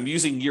 and I'm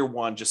using year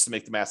 1 just to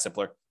make the math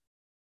simpler.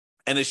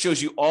 And it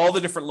shows you all the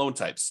different loan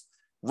types.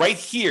 Right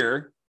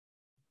here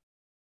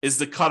is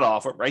the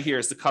cutoff. Right here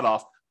is the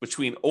cutoff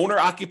between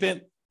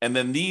owner-occupant, and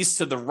then these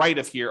to the right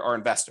of here are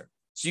investor.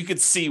 So you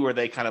could see where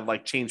they kind of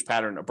like change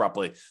pattern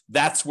abruptly.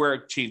 That's where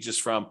it changes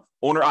from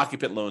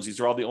owner-occupant loans. These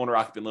are all the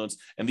owner-occupant loans,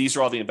 and these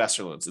are all the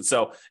investor loans. And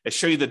so I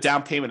show you the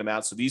down payment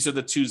amount. So these are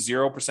the 2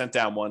 0%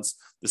 down ones.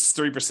 This is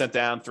 3%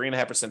 down,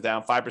 3.5%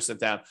 down, 5%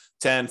 down,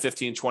 10,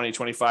 15, 20,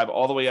 25,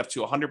 all the way up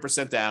to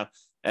 100% down.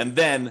 And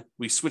then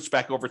we switch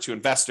back over to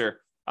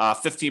investor,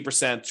 15%,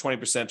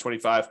 20%,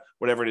 25,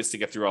 whatever it is to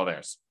get through all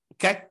theirs.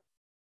 Okay?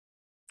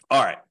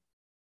 All right.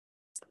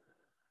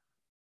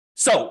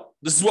 So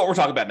this is what we're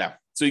talking about now.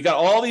 So you got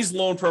all these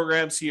loan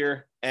programs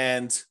here,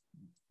 and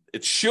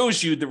it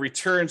shows you the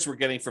returns we're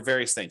getting for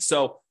various things.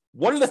 So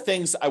one of the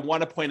things I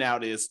want to point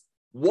out is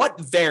what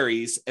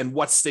varies and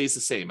what stays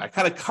the same. I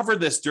kind of covered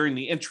this during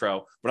the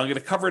intro, but I'm going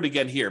to cover it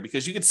again here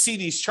because you can see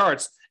these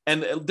charts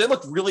And they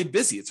look really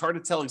busy. It's hard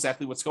to tell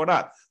exactly what's going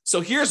on.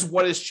 So here's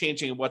what is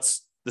changing and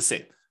what's the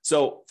same.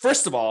 So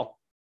first of all,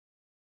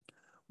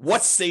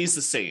 what stays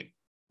the same?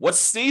 What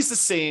stays the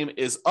same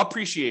is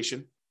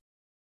appreciation.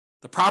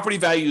 The property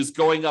value is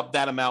going up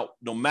that amount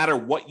no matter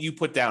what you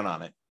put down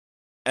on it.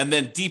 And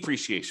then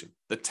depreciation.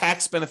 The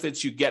tax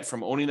benefits you get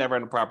from owning that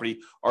rental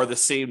property are the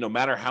same no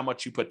matter how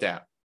much you put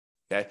down.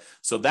 Okay,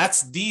 so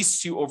that's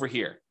these two over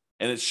here.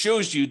 And it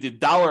shows you the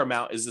dollar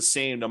amount is the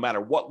same no matter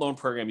what loan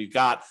program you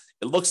got.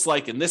 It looks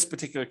like in this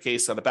particular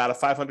case on about a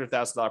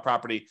 $500,000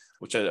 property,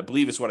 which I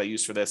believe is what I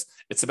use for this,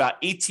 it's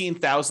about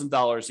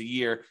 $18,000 a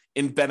year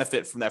in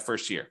benefit from that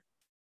first year.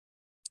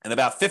 And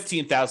about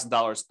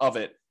 $15,000 of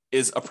it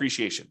is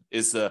appreciation,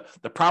 is the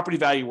property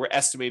value we're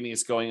estimating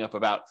is going up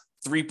about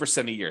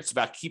 3% a year. It's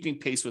about keeping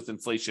pace with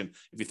inflation,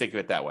 if you think of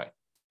it that way,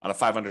 on a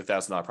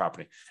 $500,000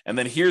 property. And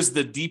then here's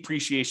the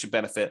depreciation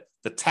benefit,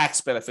 the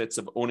tax benefits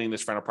of owning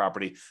this rental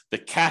property, the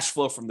cash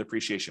flow from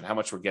depreciation, how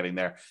much we're getting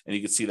there. And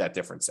you can see that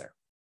difference there.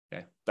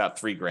 Okay, about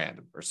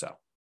 $3,000 or so.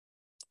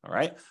 All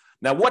right.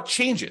 Now, what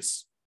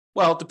changes?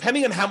 Well,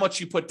 depending on how much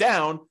you put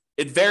down,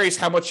 it varies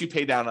how much you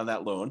pay down on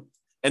that loan.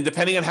 And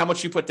depending on how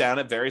much you put down,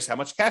 it varies how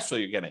much cash flow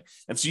you're getting.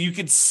 And so you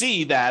can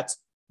see that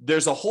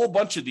there's a whole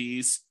bunch of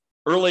these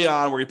early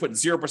on where you're putting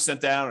 0%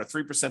 down or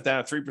 3% down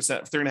or 3%,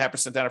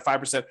 3.5% down or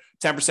 5%,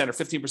 10% or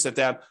 15%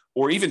 down,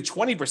 or even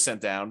 20%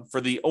 down for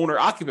the owner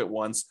occupant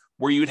ones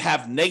where you'd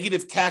have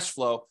negative cash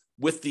flow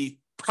with the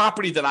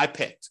property that I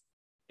picked.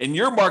 In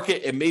your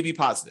market, it may be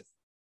positive,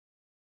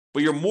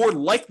 but you're more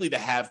likely to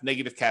have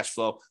negative cash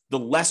flow the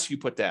less you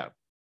put down.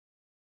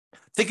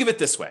 Think of it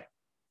this way.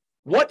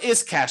 What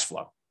is cash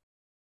flow?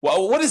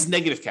 Well, what is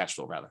negative cash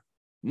flow, rather?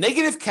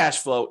 Negative cash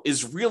flow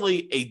is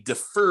really a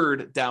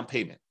deferred down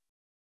payment.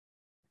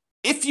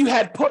 If you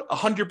had put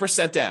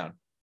 100% down,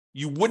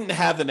 you wouldn't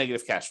have the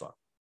negative cash flow,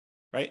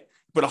 right?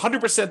 Put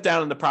 100%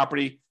 down in the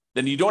property,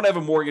 then you don't have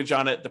a mortgage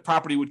on it, the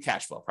property would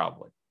cash flow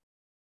probably.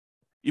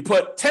 You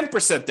put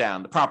 10%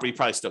 down, the property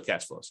probably still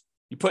cash flows.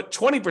 You put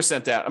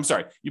 20% down,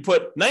 you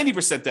put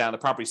 90% down, the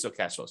property still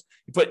cash flows.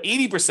 You put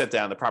 80%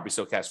 down, the property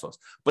still cash flows.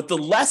 But the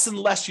less and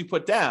less you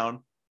put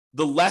down,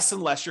 the less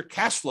and less your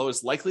cash flow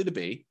is likely to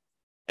be.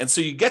 And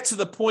so you get to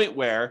the point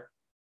where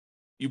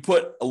you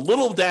put a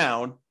little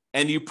down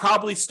and you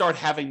probably start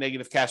having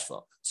negative cash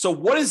flow. So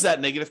what is that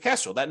negative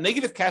cash flow? That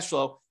negative cash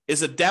flow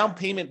is a down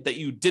payment that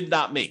you did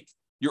not make.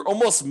 You're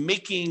almost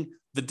making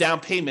the down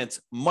payment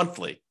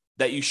monthly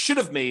that you should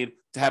have made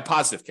to have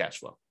positive cash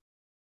flow.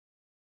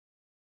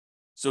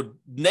 So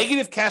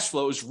negative cash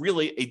flow is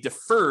really a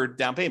deferred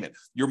down payment.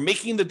 You're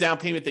making the down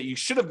payment that you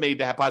should have made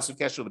to have positive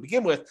cash flow to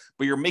begin with,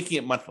 but you're making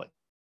it monthly.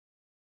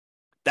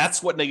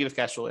 That's what negative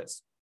cash flow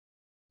is.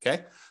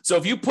 Okay. So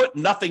if you put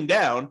nothing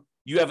down,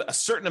 you have a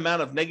certain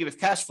amount of negative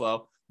cash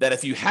flow that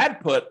if you had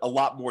put a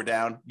lot more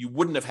down, you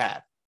wouldn't have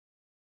had.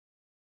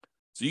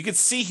 So you can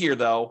see here,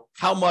 though,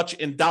 how much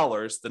in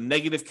dollars the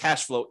negative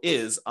cash flow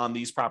is on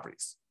these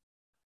properties.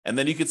 And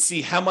then you can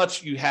see how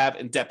much you have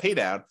in debt pay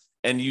down.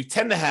 And you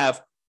tend to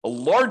have a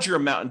larger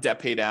amount in debt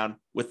pay down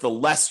with the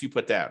less you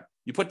put down.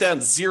 You put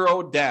down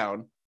zero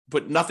down,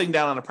 put nothing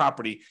down on a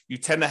property, you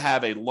tend to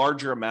have a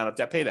larger amount of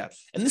debt pay down.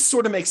 And this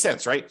sort of makes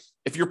sense, right?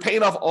 If you're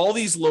paying off all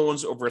these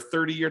loans over a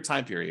 30-year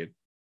time period,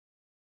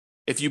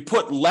 if you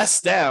put less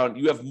down,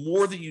 you have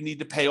more that you need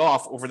to pay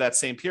off over that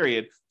same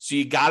period. So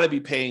you got to be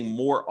paying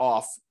more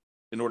off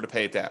in order to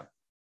pay it down.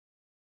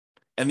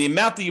 And the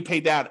amount that you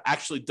pay down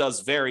actually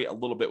does vary a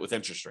little bit with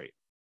interest rate.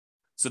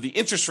 So the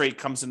interest rate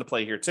comes into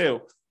play here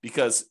too,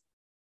 because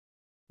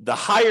the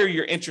higher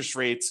your interest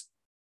rates,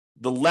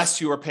 the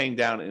less you are paying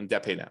down in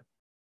debt pay down.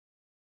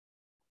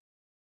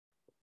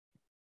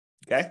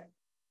 Okay.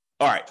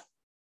 All right.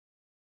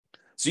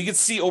 So you can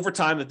see over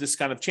time that this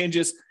kind of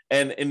changes.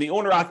 And in the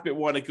owner occupant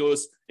one, it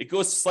goes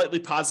slightly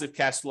positive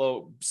cash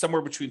flow,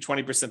 somewhere between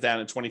 20%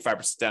 down and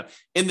 25% down.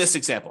 In this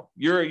example,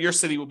 your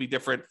city will be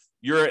different.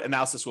 Your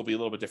analysis will be a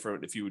little bit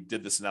different if you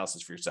did this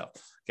analysis for yourself.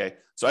 Okay.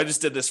 So I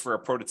just did this for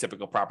a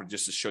prototypical property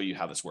just to show you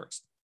how this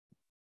works.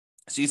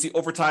 So you see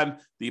over time,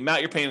 the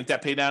amount you're paying in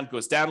debt pay down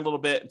goes down a little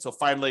bit until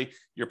finally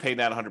you're paying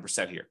down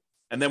 100% here.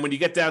 And then when you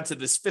get down to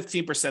this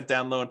 15%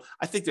 down loan,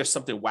 I think there's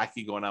something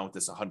wacky going on with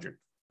this 100.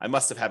 I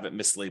must have it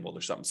mislabeled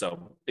or something.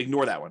 So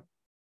ignore that one.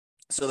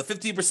 So the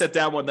 15%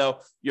 down one,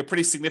 though, you have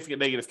pretty significant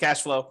negative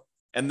cash flow.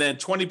 And then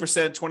 20%,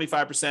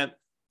 25%,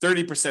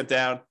 30%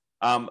 down.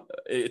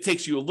 It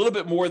takes you a little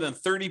bit more than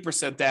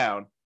 30%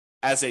 down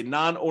as a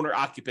non-owner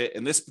occupant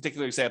in this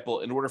particular example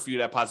in order for you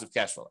to have positive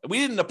cash flow. And we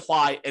didn't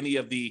apply any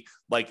of the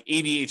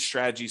 88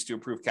 strategies to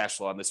improve cash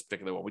flow on this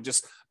particular one. We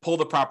just pulled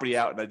the property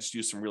out and I just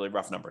used some really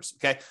rough numbers.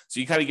 Okay.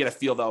 So you kind of get a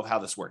feel though of how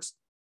this works.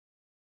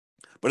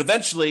 But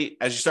eventually,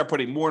 as you start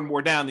putting more and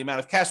more down, the amount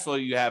of cash flow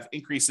you have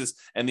increases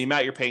and the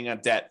amount you're paying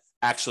on debt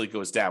actually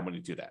goes down when you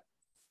do that.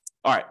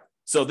 All right.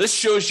 So this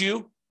shows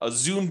you a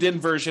zoomed in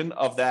version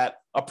of that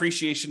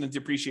appreciation and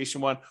depreciation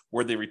one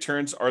where the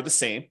returns are the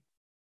same.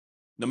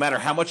 No matter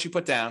how much you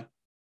put down,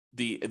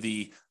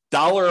 the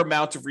dollar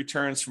amount of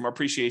returns from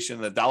appreciation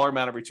and the dollar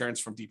amount of returns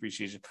from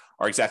depreciation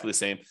are exactly the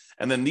same.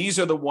 And then these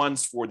are the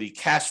ones for the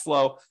cash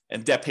flow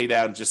and debt pay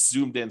down, just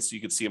zoomed in so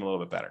you can see them a little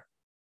bit better.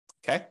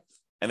 Okay.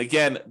 And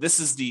again, this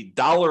is the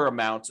dollar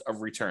amount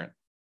of return.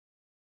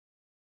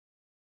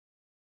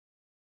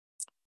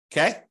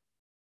 Okay.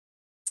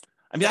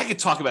 I mean, I could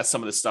talk about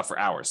some of this stuff for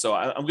hours. So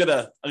I'm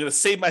gonna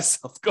save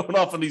myself going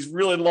off on these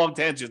really long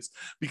tangents,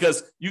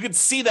 because you can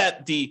see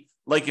that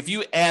if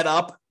you add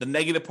up the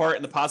negative part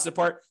and the positive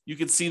part, you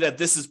can see that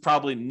this is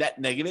probably net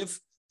negative.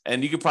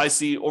 And you can probably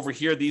see over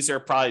here, these are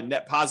probably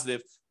net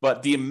positive,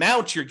 but the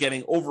amount you're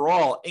getting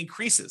overall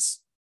increases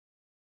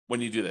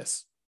when you do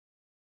this.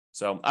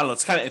 So I don't know,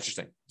 it's kind of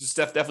interesting. Just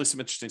definitely some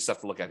interesting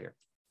stuff to look at here.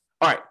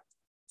 All right.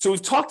 So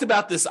we've talked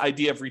about this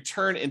idea of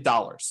return in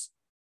dollars.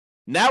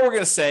 Now we're going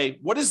to say,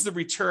 what is the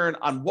return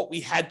on what we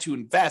had to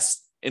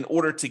invest in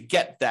order to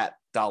get that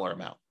dollar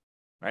amount,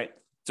 right?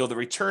 So the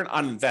return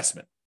on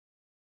investment.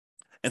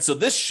 And so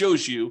this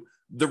shows you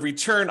the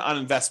return on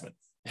investment.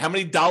 How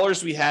many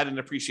dollars we had in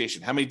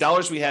appreciation, how many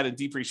dollars we had in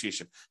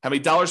depreciation, how many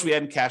dollars we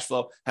had in cash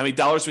flow, how many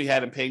dollars we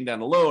had in paying down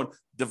a loan,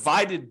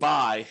 divided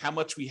by how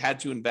much we had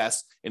to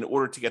invest in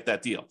order to get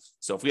that deal.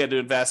 So if we had to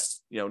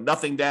invest,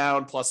 nothing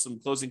down plus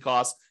some closing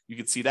costs, you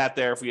could see that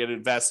there. If we had to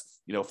invest,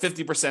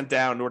 50%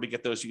 down in order to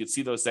get those, you could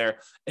see those there.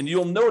 And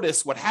you'll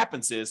notice what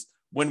happens is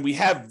when we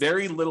have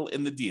very little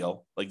in the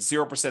deal, like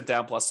 0%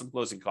 down plus some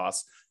closing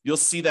costs, you'll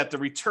see that the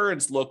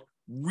returns look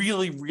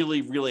really,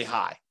 really, really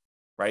high,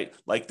 right?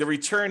 Like the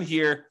return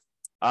here,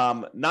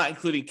 not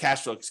including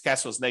cash flow, because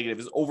cash flow is negative,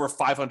 is over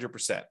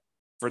 500%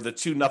 for the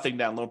two nothing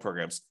down loan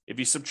programs. If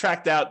you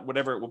subtract out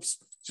whatever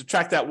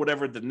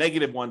the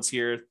negative ones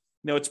here,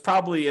 it's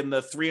probably in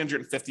the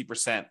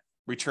 350%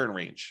 return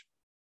range.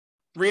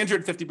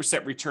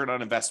 350% return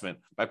on investment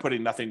by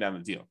putting nothing down the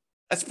deal.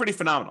 That's pretty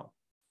phenomenal.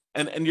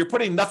 And you're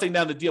putting nothing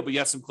down the deal, but you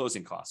have some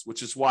closing costs,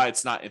 which is why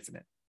it's not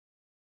infinite.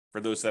 For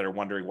those that are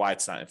wondering why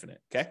it's not infinite,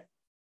 okay?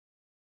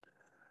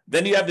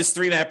 Then you have this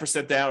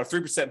 3.5% down, or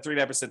 3%,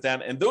 3.5%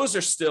 down, and those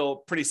are still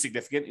pretty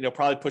significant,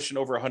 probably pushing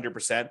over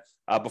 100%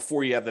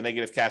 before you have the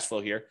negative cash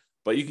flow here.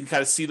 But you can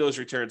kind of see those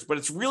returns, but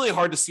it's really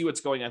hard to see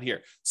what's going on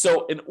here.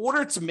 So in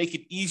order to make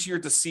it easier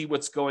to see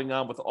what's going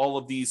on with all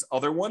of these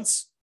other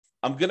ones,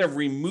 I'm going to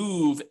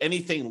remove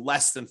anything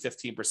less than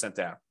 15%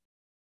 down.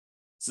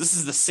 So this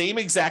is the same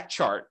exact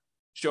chart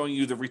showing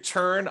you the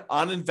return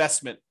on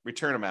investment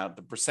return amount,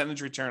 the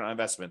percentage return on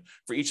investment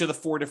for each of the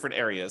four different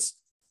areas.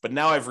 But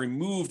now I've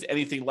removed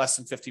anything less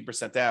than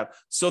 15% down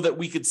so that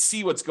we could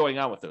see what's going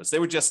on with those. They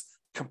were just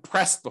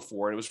compressed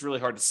before, and it was really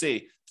hard to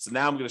see. So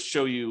now I'm going to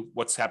show you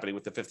what's happening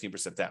with the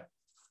 15% down.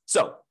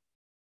 So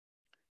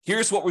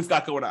here's what we've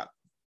got going on.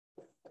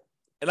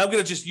 And I'm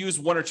going to just use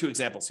one or two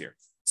examples here.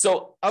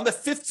 So on the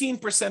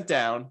 15%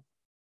 down,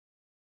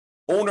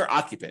 owner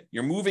occupant,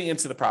 you're moving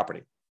into the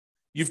property.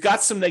 You've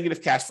got some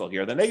negative cash flow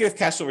here. The negative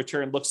cash flow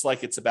return looks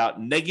like it's about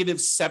negative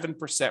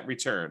 7%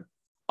 return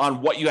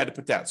on what you had to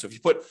put down. So if you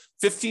put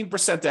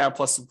 15% down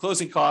plus some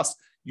closing costs,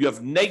 you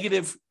have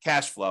negative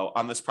cash flow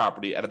on this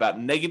property at about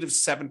negative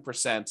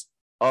 7%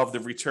 of the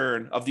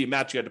return of the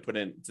amount you had to put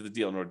into the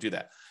deal in order to do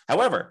that.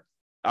 However,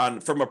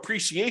 from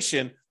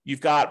appreciation,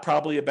 you've got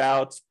probably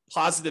about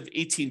positive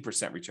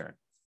 18% return.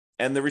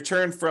 And the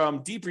return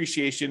from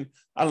depreciation,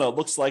 I don't know, it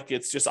looks like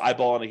it's just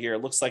eyeballing it here.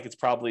 It looks like it's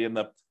probably in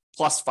the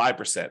plus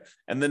 5%.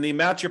 And then the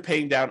amount you're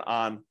paying down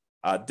on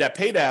debt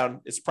pay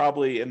down is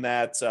probably in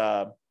that,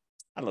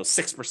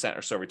 6%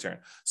 or so return.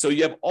 So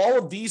you have all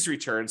of these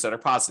returns that are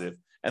positive,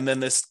 and then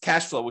this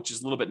cash flow, which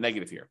is a little bit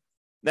negative here.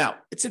 Now,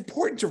 it's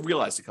important to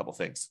realize a couple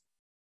things.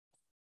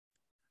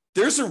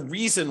 There's a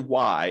reason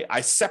why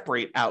I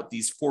separate out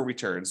these four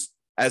returns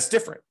as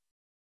different,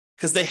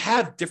 because they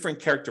have different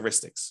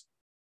characteristics.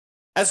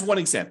 As one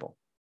example,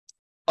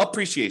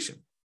 appreciation.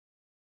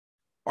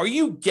 Are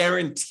you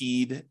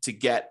guaranteed to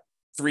get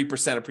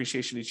 3%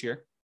 appreciation each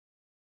year?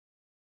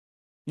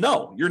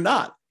 No, you're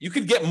not. You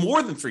could get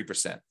more than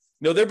 3%.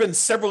 There have been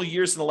several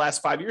years in the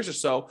last 5 years or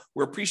so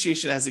where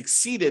appreciation has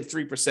exceeded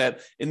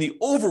 3% in the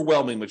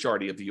overwhelming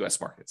majority of the US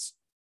markets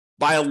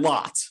by a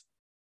lot,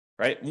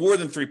 right? More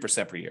than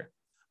 3% per year.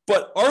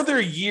 But are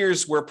there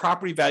years where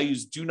property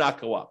values do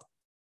not go up?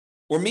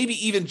 Or maybe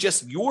even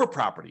just your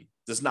property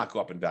does not go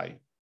up in value?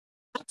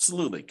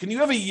 Absolutely. Can you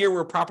have a year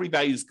where property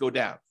values go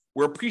down,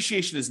 where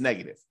appreciation is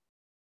negative?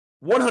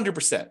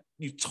 100%.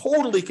 You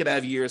totally could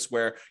have years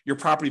where your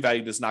property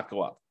value does not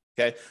go up.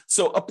 Okay.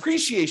 So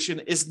appreciation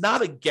is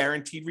not a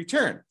guaranteed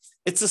return.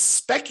 It's a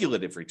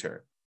speculative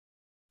return,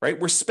 right?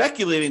 We're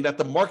speculating that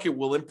the market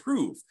will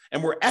improve,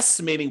 and we're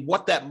estimating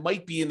what that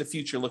might be in the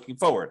future looking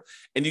forward.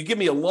 And you give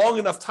me a long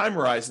enough time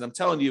horizon, I'm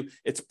telling you,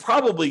 it's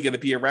probably going to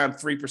be around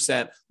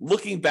 3%,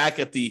 looking back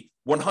at the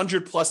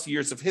 100 plus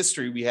years of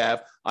history we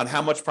have on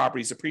how much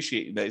properties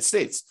appreciate in the United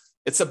States.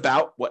 It's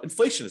about what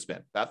inflation has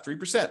been, about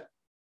 3%.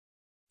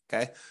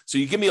 Okay. So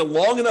you give me a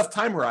long enough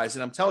time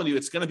horizon, I'm telling you,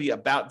 it's going to be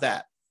about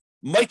that.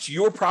 Might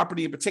your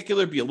property in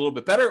particular be a little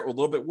bit better or a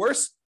little bit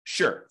worse?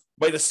 Sure.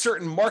 Might a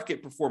certain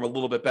market perform a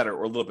little bit better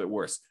or a little bit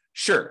worse?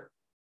 Sure.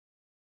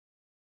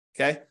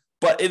 Okay.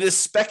 but it is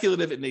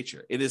speculative in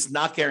nature. It is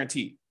not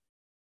guaranteed.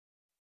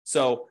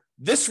 So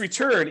this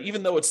return,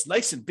 even though it's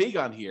nice and big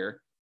on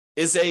here,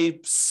 is a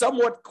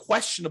somewhat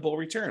questionable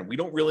return. We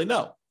don't really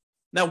know.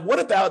 Now, what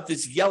about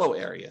this yellow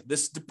area,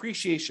 this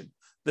depreciation,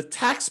 the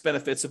tax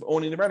benefits of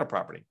owning the rental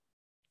property?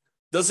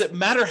 Does it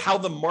matter how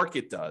the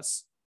market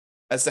does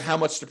as to how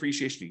much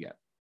depreciation you get?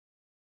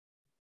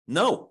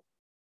 No,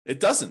 it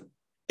doesn't.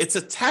 It's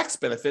a tax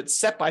benefit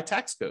set by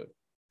tax code.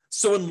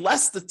 So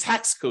unless the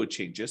tax code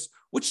changes,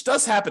 which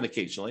does happen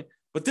occasionally,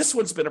 but this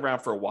one's been around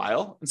for a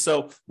while. And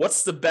so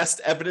what's the best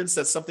evidence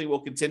that something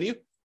will continue?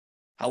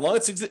 How long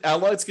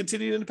it's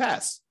continued in the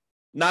past.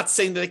 Not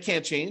saying that it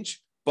can't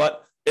change,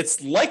 but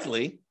it's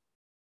likely,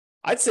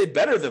 I'd say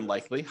better than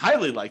likely,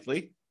 highly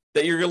likely,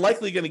 that you're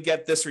likely going to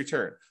get this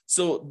return.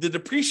 So the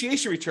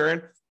depreciation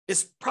return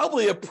is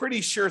probably a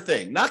pretty sure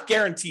thing. Not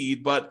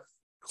guaranteed, but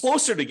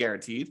closer to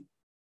guaranteed.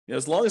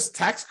 As long as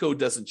tax code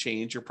doesn't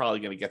change, you're probably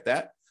going to get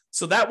that.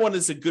 So that one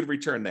is a good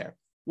return there.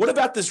 What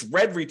about this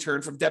red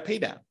return from debt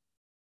paydown?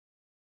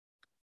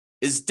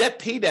 Is debt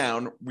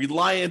paydown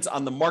reliant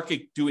on the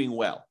market doing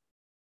well?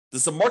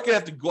 Does the market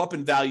have to go up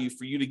in value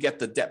for you to get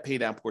the debt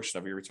paydown portion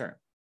of your return?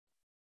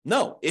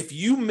 No. If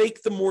you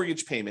make the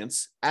mortgage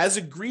payments as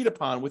agreed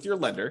upon with your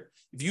lender,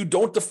 if you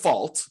don't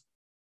default,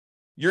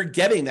 you're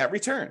getting that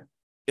return.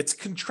 It's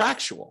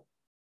contractual.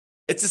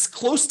 It's as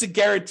close to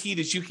guaranteed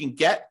as you can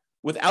get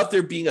without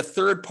there being a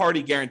third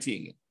party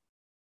guaranteeing it,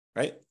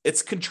 right?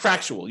 It's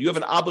contractual. You have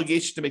an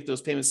obligation to make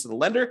those payments to the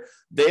lender.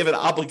 They have an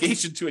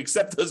obligation to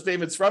accept those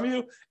payments from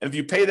you. And if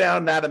you pay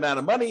down that amount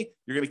of money,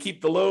 you're going to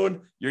keep the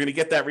loan. You're going to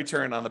get that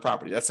return on the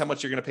property. That's how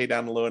much you're going to pay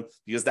down the loan,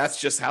 because that's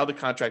just how the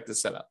contract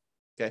is set up.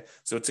 Okay.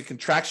 So it's a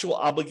contractual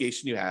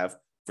obligation you have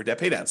for debt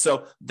paydown.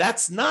 So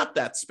that's not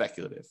that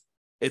speculative.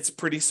 It's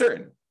pretty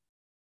certain.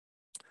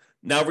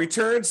 Now,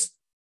 returns,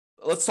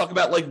 let's talk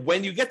about like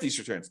when you get these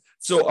returns.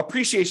 So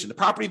appreciation, the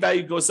property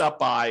value goes up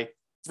by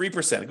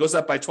 3%. It goes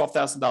up by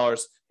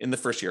 $12,000 in the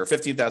first year or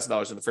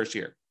 $15,000 in the first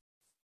year.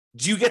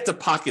 Do you get to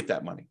pocket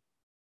that money?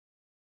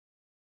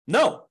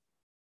 No.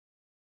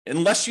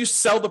 Unless you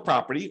sell the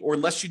property or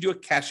unless you do a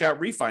cash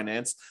out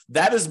refinance,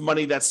 that is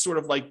money that's sort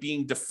of like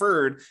being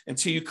deferred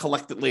until you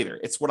collect it later.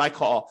 It's what I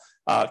call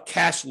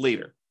cash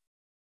later.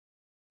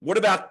 What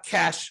about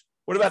cash?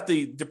 What about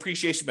the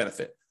depreciation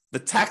benefit? The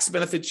tax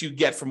benefits you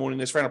get from owning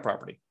this rental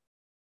property?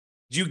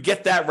 Do you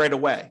get that right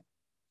away?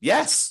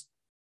 Yes,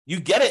 you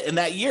get it in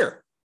that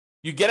year.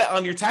 You get it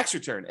on your tax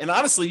return. And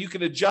honestly, you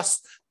can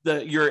adjust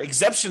your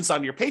exemptions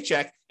on your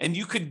paycheck and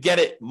you could get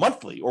it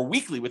monthly or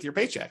weekly with your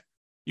paycheck.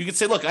 You could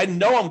say, look, I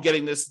know I'm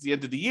getting this at the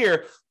end of the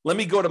year. Let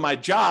me go to my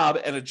job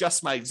and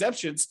adjust my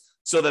exemptions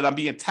so that I'm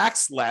being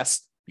taxed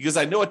less, because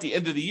I know at the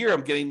end of the year,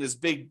 I'm getting this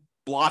big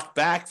block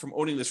back from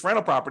owning this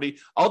rental property.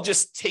 I'll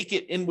just take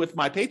it in with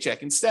my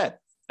paycheck instead.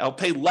 I'll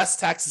pay less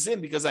taxes in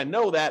because I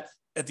know that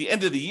at the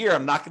end of the year,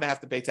 I'm not going to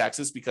have to pay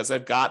taxes because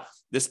I've got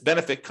this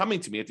benefit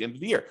coming to me at the end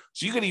of the year.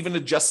 So you can even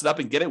adjust it up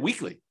and get it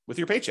weekly with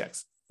your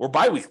paychecks, or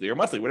biweekly or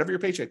monthly, whatever your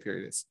paycheck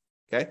period is.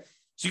 Okay.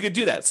 So you could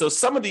do that. So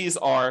some of these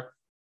are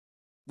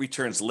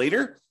returns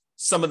later.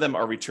 Some of them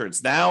are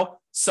returns now.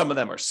 Some of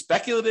them are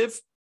speculative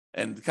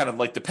and kind of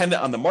like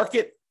dependent on the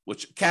market,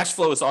 which cash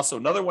flow is also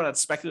another one that's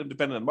speculative,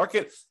 dependent on the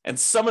market. And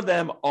some of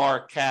them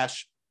are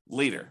cash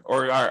later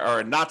or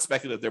are not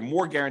speculative. They're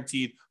more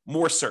guaranteed,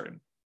 more certain.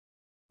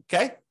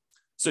 Okay.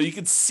 So you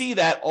can see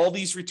that all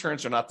these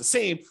returns are not the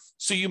same.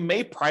 So you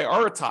may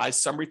prioritize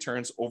some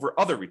returns over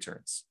other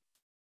returns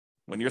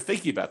when you're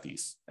thinking about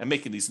these and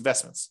making these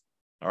investments.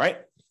 All right.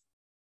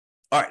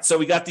 All right. So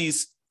we got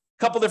these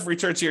couple different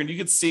returns here, and you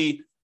can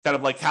see kind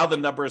of like how the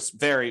numbers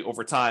vary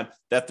over time,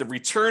 that the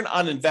return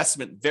on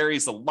investment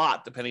varies a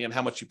lot depending on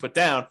how much you put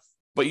down,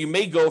 but you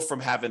may go from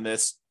having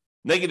this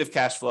negative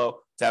cash flow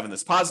to having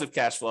this positive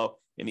cash flow.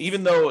 And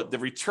even though the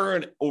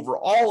return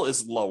overall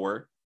is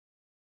lower,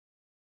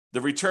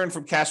 the return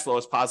from cash flow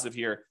is positive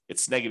here,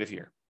 it's negative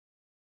here,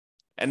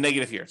 and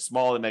negative here,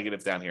 small and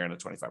negative down here, and a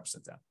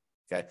 25% down.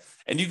 Okay.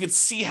 And you can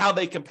see how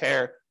they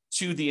compare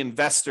to the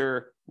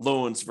investor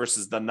loans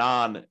versus the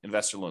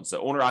non-investor loans, the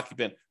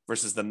owner-occupant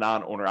versus the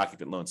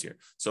non-owner-occupant loans here.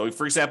 So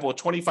for example, a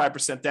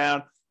 25%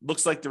 down,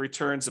 looks like the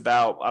return's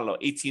about,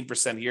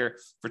 18% here.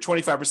 For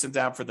 25%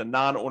 down for the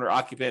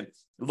non-owner-occupant, it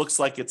looks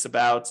like it's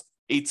about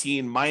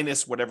 18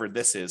 minus whatever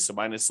this is. So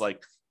minus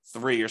like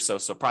 3 or so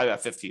probably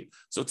about 15.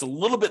 So it's a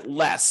little bit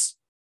less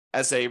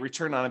as a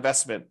return on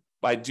investment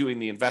by doing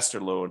the investor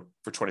loan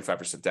for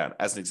 25% down,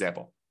 as an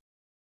example.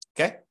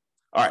 Okay.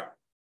 All right.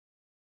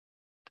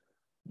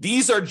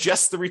 These are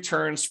just the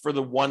returns for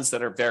the ones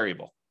that are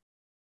variable.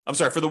 I'm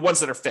sorry, for the ones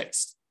that are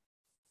fixed.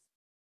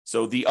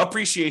 So the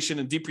appreciation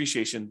and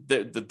depreciation,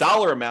 the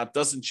dollar amount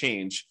doesn't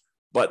change,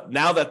 but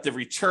now that the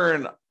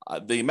return,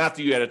 the amount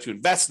that you had to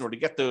invest in order to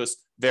get those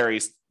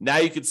varies, now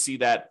you can see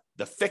that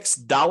the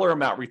fixed dollar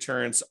amount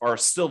returns are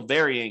still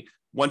varying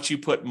once you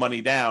put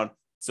money down,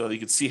 so that you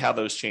can see how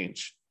those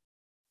change,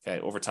 okay,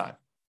 over time.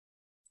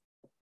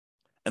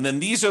 And then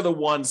these are the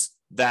ones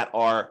that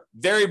are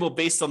variable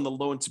based on the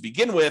loan to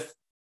begin with,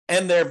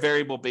 and they're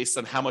variable based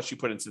on how much you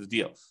put into the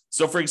deal.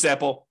 So for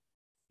example,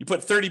 You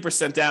put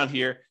 30% down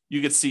here,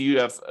 you can see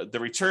you have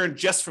the return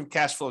just from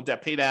cash flow and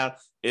debt pay down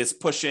is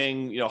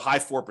pushing, high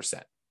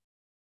 4%.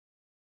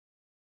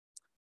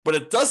 But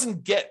it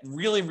doesn't get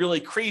really,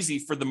 really crazy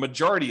for the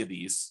majority of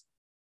these,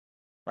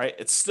 right?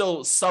 It's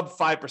still sub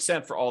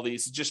 5% for all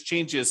these. It just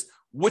changes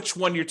which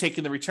one you're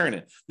taking the return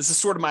in. This is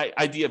sort of my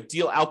idea of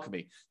deal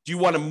alchemy. Do you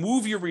want to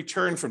move your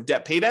return from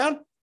debt pay down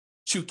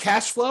to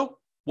cash flow?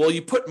 Well,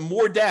 you put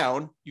more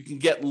down, you can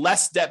get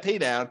less debt pay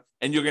down,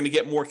 and you're going to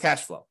get more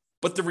cash flow.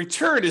 But the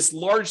return is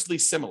largely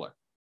similar,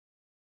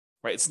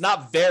 right? It's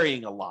not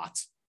varying a lot,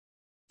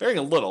 varying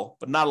a little,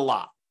 but not a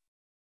lot.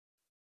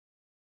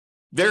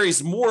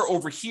 Varies more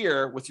over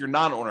here with your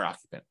non-owner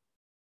occupant.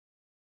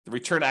 The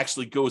return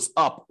actually goes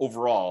up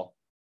overall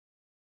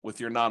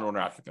with your non-owner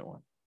occupant one.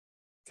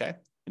 Okay.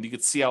 And you can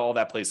see how all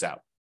that plays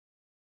out.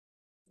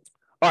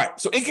 All right.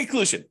 So in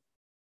conclusion,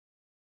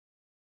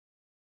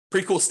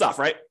 pretty cool stuff,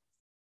 right?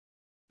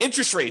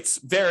 Interest rates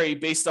vary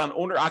based on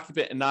owner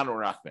occupant and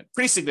non-owner occupant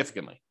pretty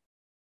significantly.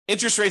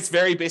 Interest rates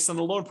vary based on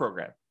the loan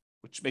program,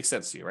 which makes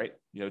sense to you, right?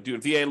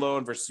 Doing VA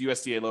loan versus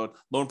USDA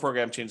loan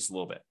program changes a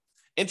little bit.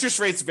 Interest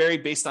rates vary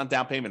based on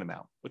down payment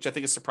amount, which I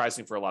think is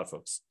surprising for a lot of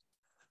folks.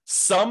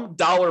 Some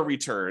dollar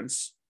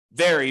returns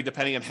vary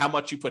depending on how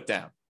much you put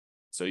down.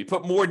 So you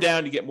put more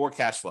down, you get more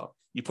cash flow.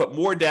 You put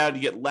more down,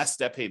 you get less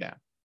debt pay down.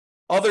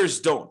 Others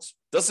don't.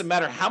 Doesn't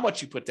matter how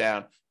much you put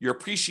down, your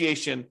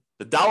appreciation,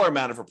 the dollar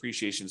amount of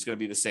appreciation is going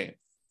to be the same.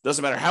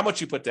 Doesn't matter how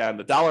much you put down,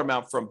 the dollar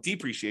amount from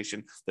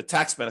depreciation, the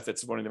tax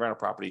benefits of owning the rental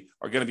property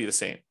are going to be the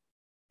same.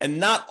 And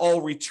not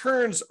all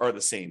returns are the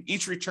same.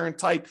 Each return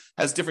type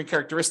has different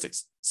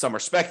characteristics. Some are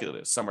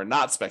speculative, some are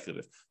not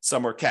speculative.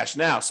 Some are cash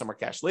now, some are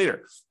cash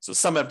later. So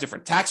some have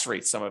different tax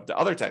rates, some have the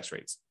other tax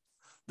rates.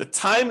 The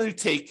time you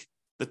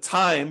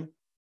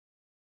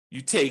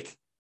take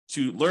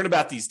to learn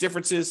about these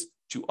differences,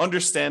 to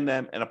understand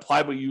them and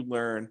apply what you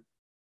learn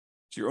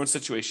to your own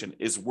situation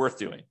is worth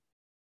doing.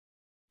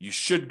 You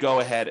should go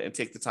ahead and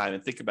take the time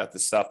and think about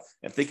this stuff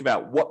and think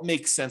about what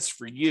makes sense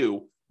for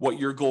you, what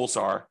your goals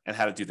are, and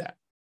how to do that.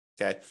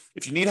 Okay.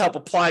 If you need help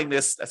applying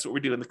this, that's what we're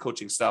doing, the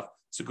coaching stuff.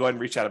 So go ahead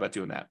and reach out about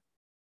doing that.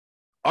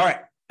 All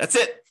right. That's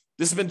it.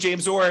 This has been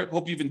James Orr.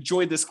 Hope you've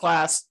enjoyed this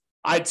class.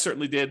 I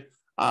certainly did.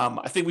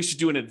 I think we should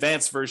do an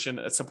advanced version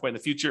at some point in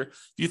the future.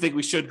 If you think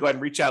we should, go ahead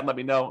and reach out and let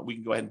me know. We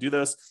can go ahead and do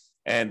those.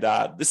 And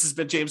this has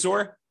been James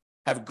Orr.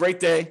 Have a great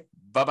day.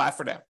 Bye-bye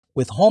for now.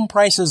 With home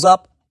prices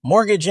up,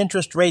 mortgage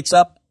interest rates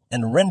up,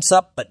 and rents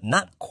up, but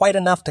not quite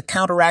enough to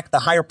counteract the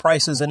higher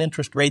prices and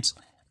interest rates,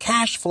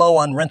 cash flow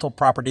on rental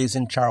properties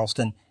in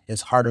Charleston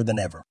is harder than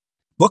ever.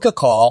 Book a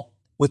call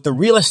with the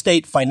Real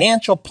Estate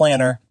Financial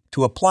Planner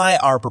to apply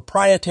our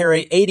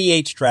proprietary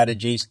 88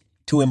 strategies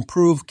to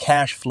improve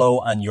cash flow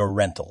on your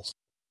rentals.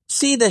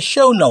 See the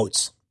show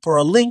notes for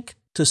a link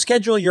to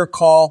schedule your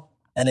call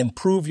and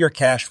improve your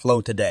cash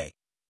flow today.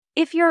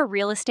 If you're a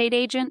real estate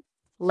agent,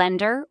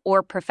 lender,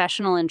 or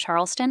professional in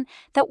Charleston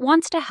that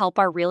wants to help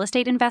our real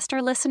estate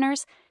investor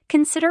listeners,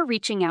 consider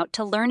reaching out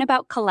to learn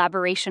about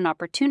collaboration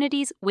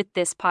opportunities with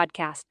this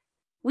podcast.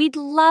 We'd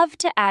love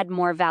to add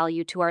more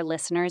value to our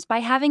listeners by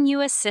having you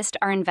assist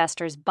our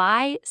investors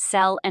buy,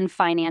 sell, and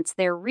finance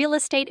their real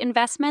estate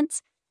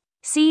investments.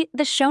 See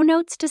the show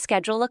notes to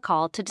schedule a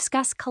call to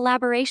discuss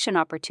collaboration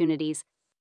opportunities.